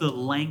wonder what's the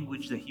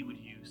language that he would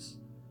use.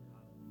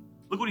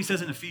 Look what he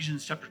says in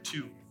Ephesians chapter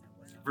 2,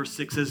 verse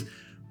 6 says,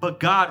 but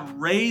God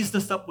raised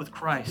us up with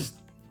Christ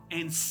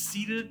and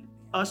seated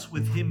us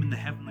with him in the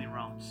heavenly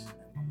realms.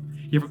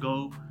 You ever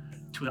go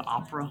to an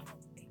opera?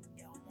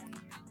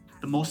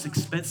 The most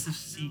expensive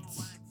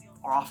seats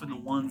are often the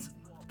ones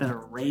that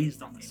are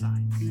raised on the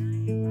sides.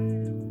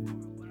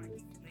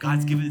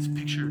 God's given this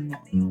picture.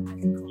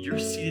 You're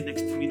seated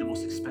next to me in the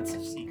most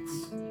expensive seats.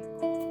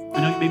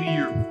 I know maybe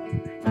you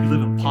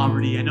live in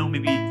poverty. I know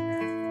maybe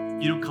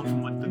you don't come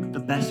from the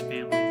best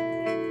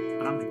family,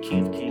 but I'm the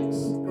King of Kings.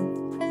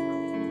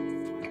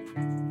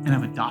 And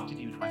I've adopted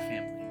you into my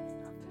family.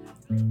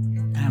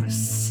 And I have a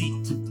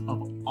seat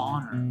of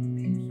honor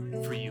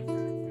for you.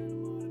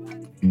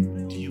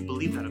 Do you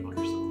believe that about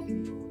yourself?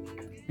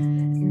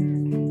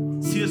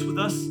 See us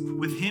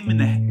with him in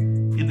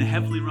the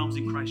heavenly realms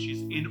in Christ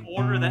Jesus, in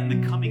order that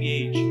in the coming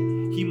age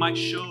he might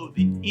show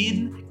the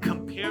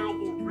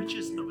incomparable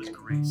riches of his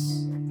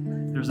grace.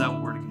 There's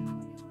that word again.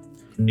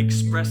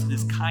 Expressed in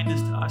his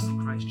kindness to us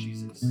in Christ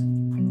Jesus.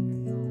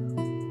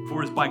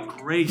 For it is by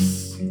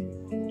grace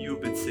you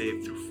have been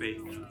saved through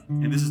faith.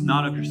 And this is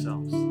not of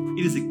yourselves.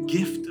 It is a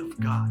gift of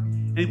God.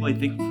 Anybody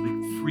thankful for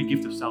the free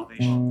gift of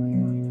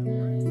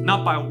salvation?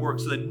 Not by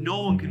works, so that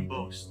no one can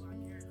boast.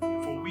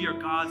 For we are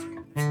God's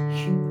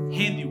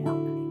handiwork.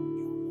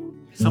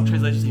 Some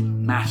translations say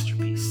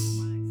masterpiece.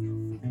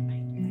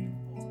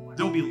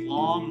 There will be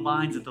long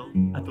lines at the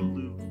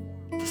Louvre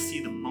to see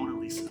the Mona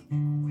Lisa.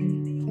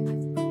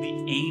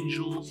 The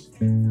angels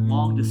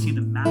long to see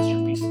the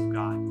masterpiece of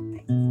God,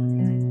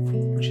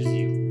 which is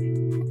you.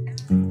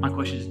 My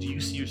question is, do you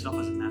see yourself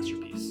as a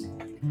masterpiece?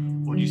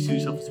 Or do you see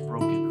yourself as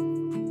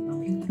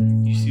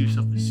broken? Do you see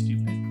yourself as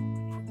stupid?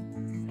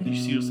 Do you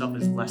see yourself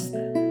as less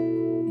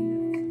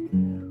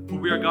than? For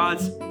we are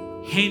God's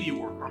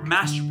handiwork, or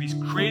masterpiece,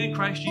 created in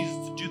Christ Jesus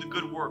to do the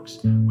good works,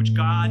 which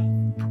God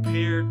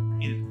prepared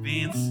in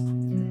advance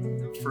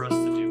for us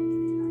to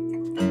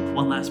do.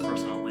 One last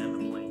verse, and I'll land the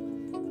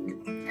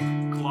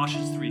plane.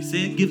 Colossians 3.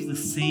 It gives the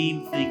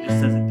same thing, just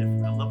says it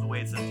different. I love the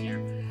way it says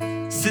here.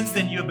 Since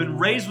then you have been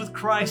raised with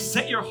Christ.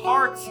 Set your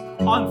hearts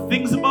on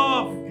things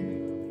above,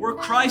 where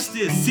Christ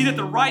is, seated at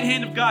the right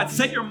hand of God.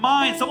 Set your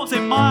minds, someone say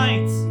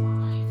minds.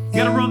 You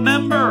got to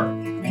remember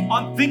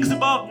on things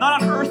above,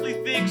 not on earthly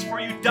things, for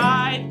you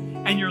died,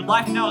 and your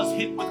life now is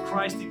hidden with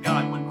Christ in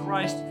God. When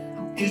Christ,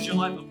 who is your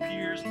life,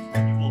 appears, you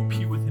will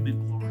appear with him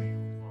in glory.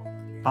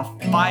 About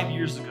 5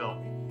 years ago,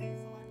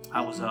 I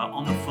was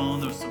on the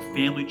phone. There was some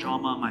family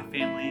drama in my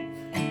family.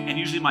 And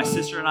usually my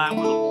sister and I,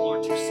 we're the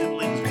older two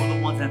siblings. We're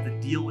the ones that have to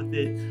deal with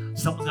it.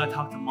 Someone's got to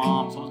talk to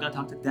mom. Someone's got to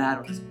talk to dad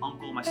or his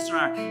uncle. My sister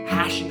and I are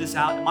hashing this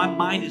out. And my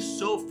mind is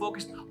so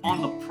focused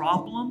on the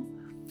problem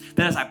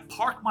that as I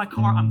park my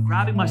car, I'm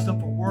grabbing my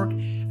stuff for work.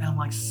 And I'm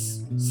like,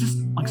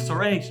 sister, my sister,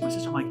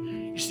 I'm like,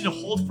 you just need to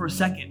hold for a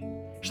second.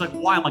 She's like,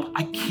 why? I'm like,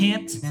 I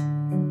can't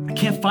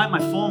find my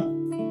phone.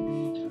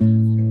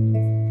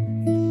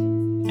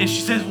 And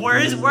she says, where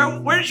did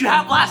you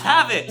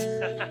have it?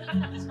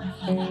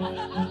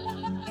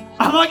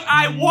 I'm like,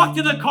 I walked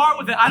in the car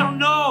with it. I don't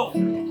know.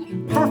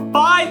 For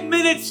 5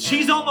 minutes,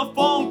 she's on the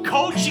phone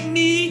coaching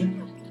me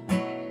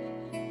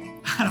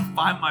how to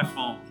find my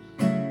phone.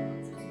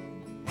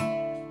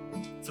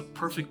 It's a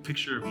perfect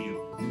picture of you.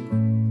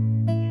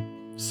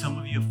 Some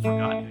of you have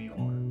forgotten who you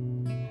are.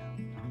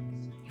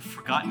 You've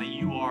forgotten that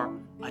you are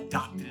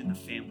adopted in the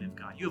family of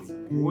God. You have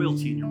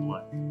royalty in your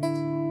blood.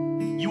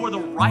 You are the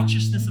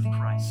righteousness of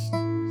Christ.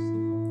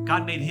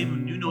 God made him who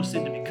knew no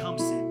sin to become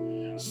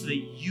sin so that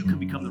you can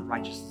become the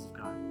righteousness of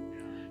God.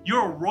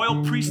 You're a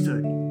royal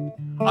priesthood.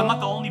 I'm not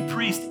the only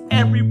priest.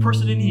 Every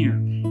person in here,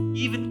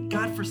 even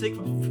God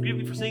forgive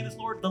me for saying this,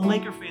 Lord, the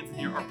Laker fans in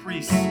here are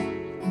priests.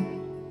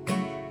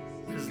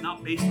 Because it's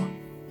not based on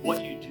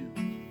what you do.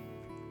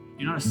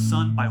 You're not a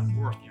son by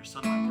worth, you're a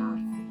son by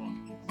birth.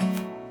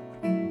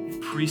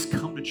 Priests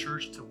come to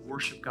church to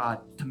worship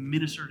God, to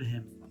minister to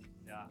him.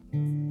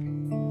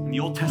 In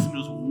the Old Testament, it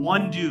was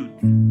one dude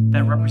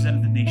that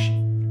represented the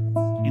nation.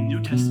 In the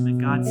New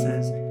Testament, God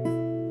says,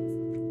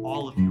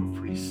 all of you are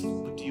priests,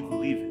 but do you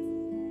believe it?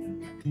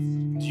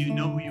 Do you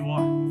know who you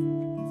are?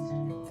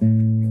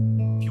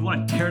 If you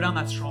want to tear down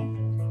that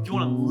stronghold, if you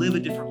want to live a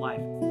different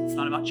life, it's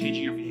not about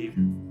changing your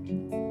behavior.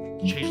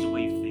 It's change the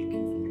way you think.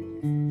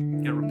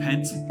 You got to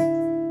repent.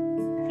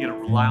 You got to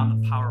rely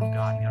on the power of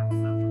God. You got to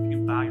remember. If you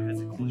can bow your heads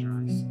and close your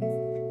eyes.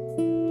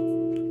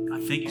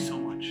 God, thank you so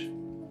much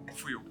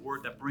for your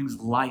word that brings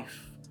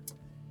life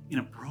in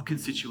a broken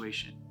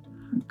situation.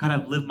 God,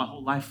 I've lived my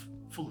whole life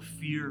full of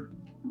fear,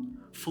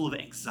 full of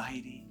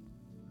anxiety,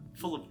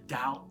 full of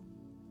doubt,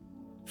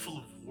 full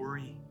of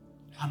worry.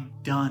 I'm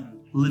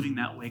done living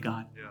that way,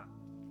 God. Yeah.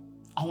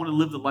 I want to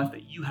live the life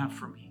that you have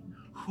for me.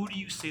 Who do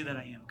you say that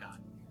I am, God?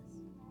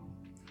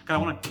 God, I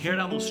want to tear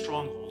down those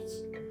strongholds,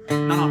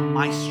 not on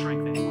my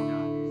strength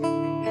anymore,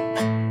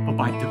 God, but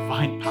by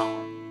divine power.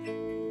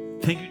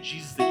 Thank you,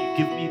 Jesus, that you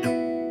give me the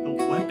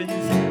weapons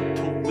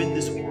to win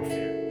this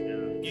warfare.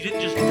 You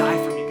didn't just die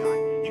for me, God.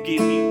 You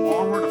gave me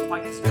armor to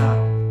fight this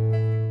battle.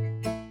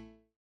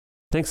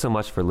 Thanks so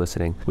much for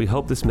listening. We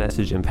hope this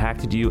message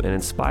impacted you and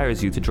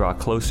inspires you to draw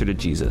closer to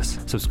Jesus.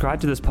 Subscribe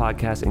to this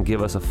podcast and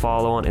give us a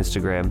follow on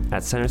Instagram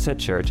at Centerset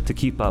Church to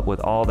keep up with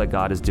all that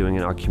God is doing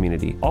in our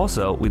community.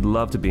 Also, we'd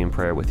love to be in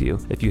prayer with you.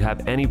 If you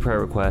have any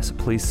prayer requests,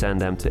 please send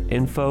them to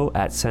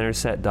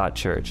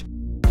info@centerset.church.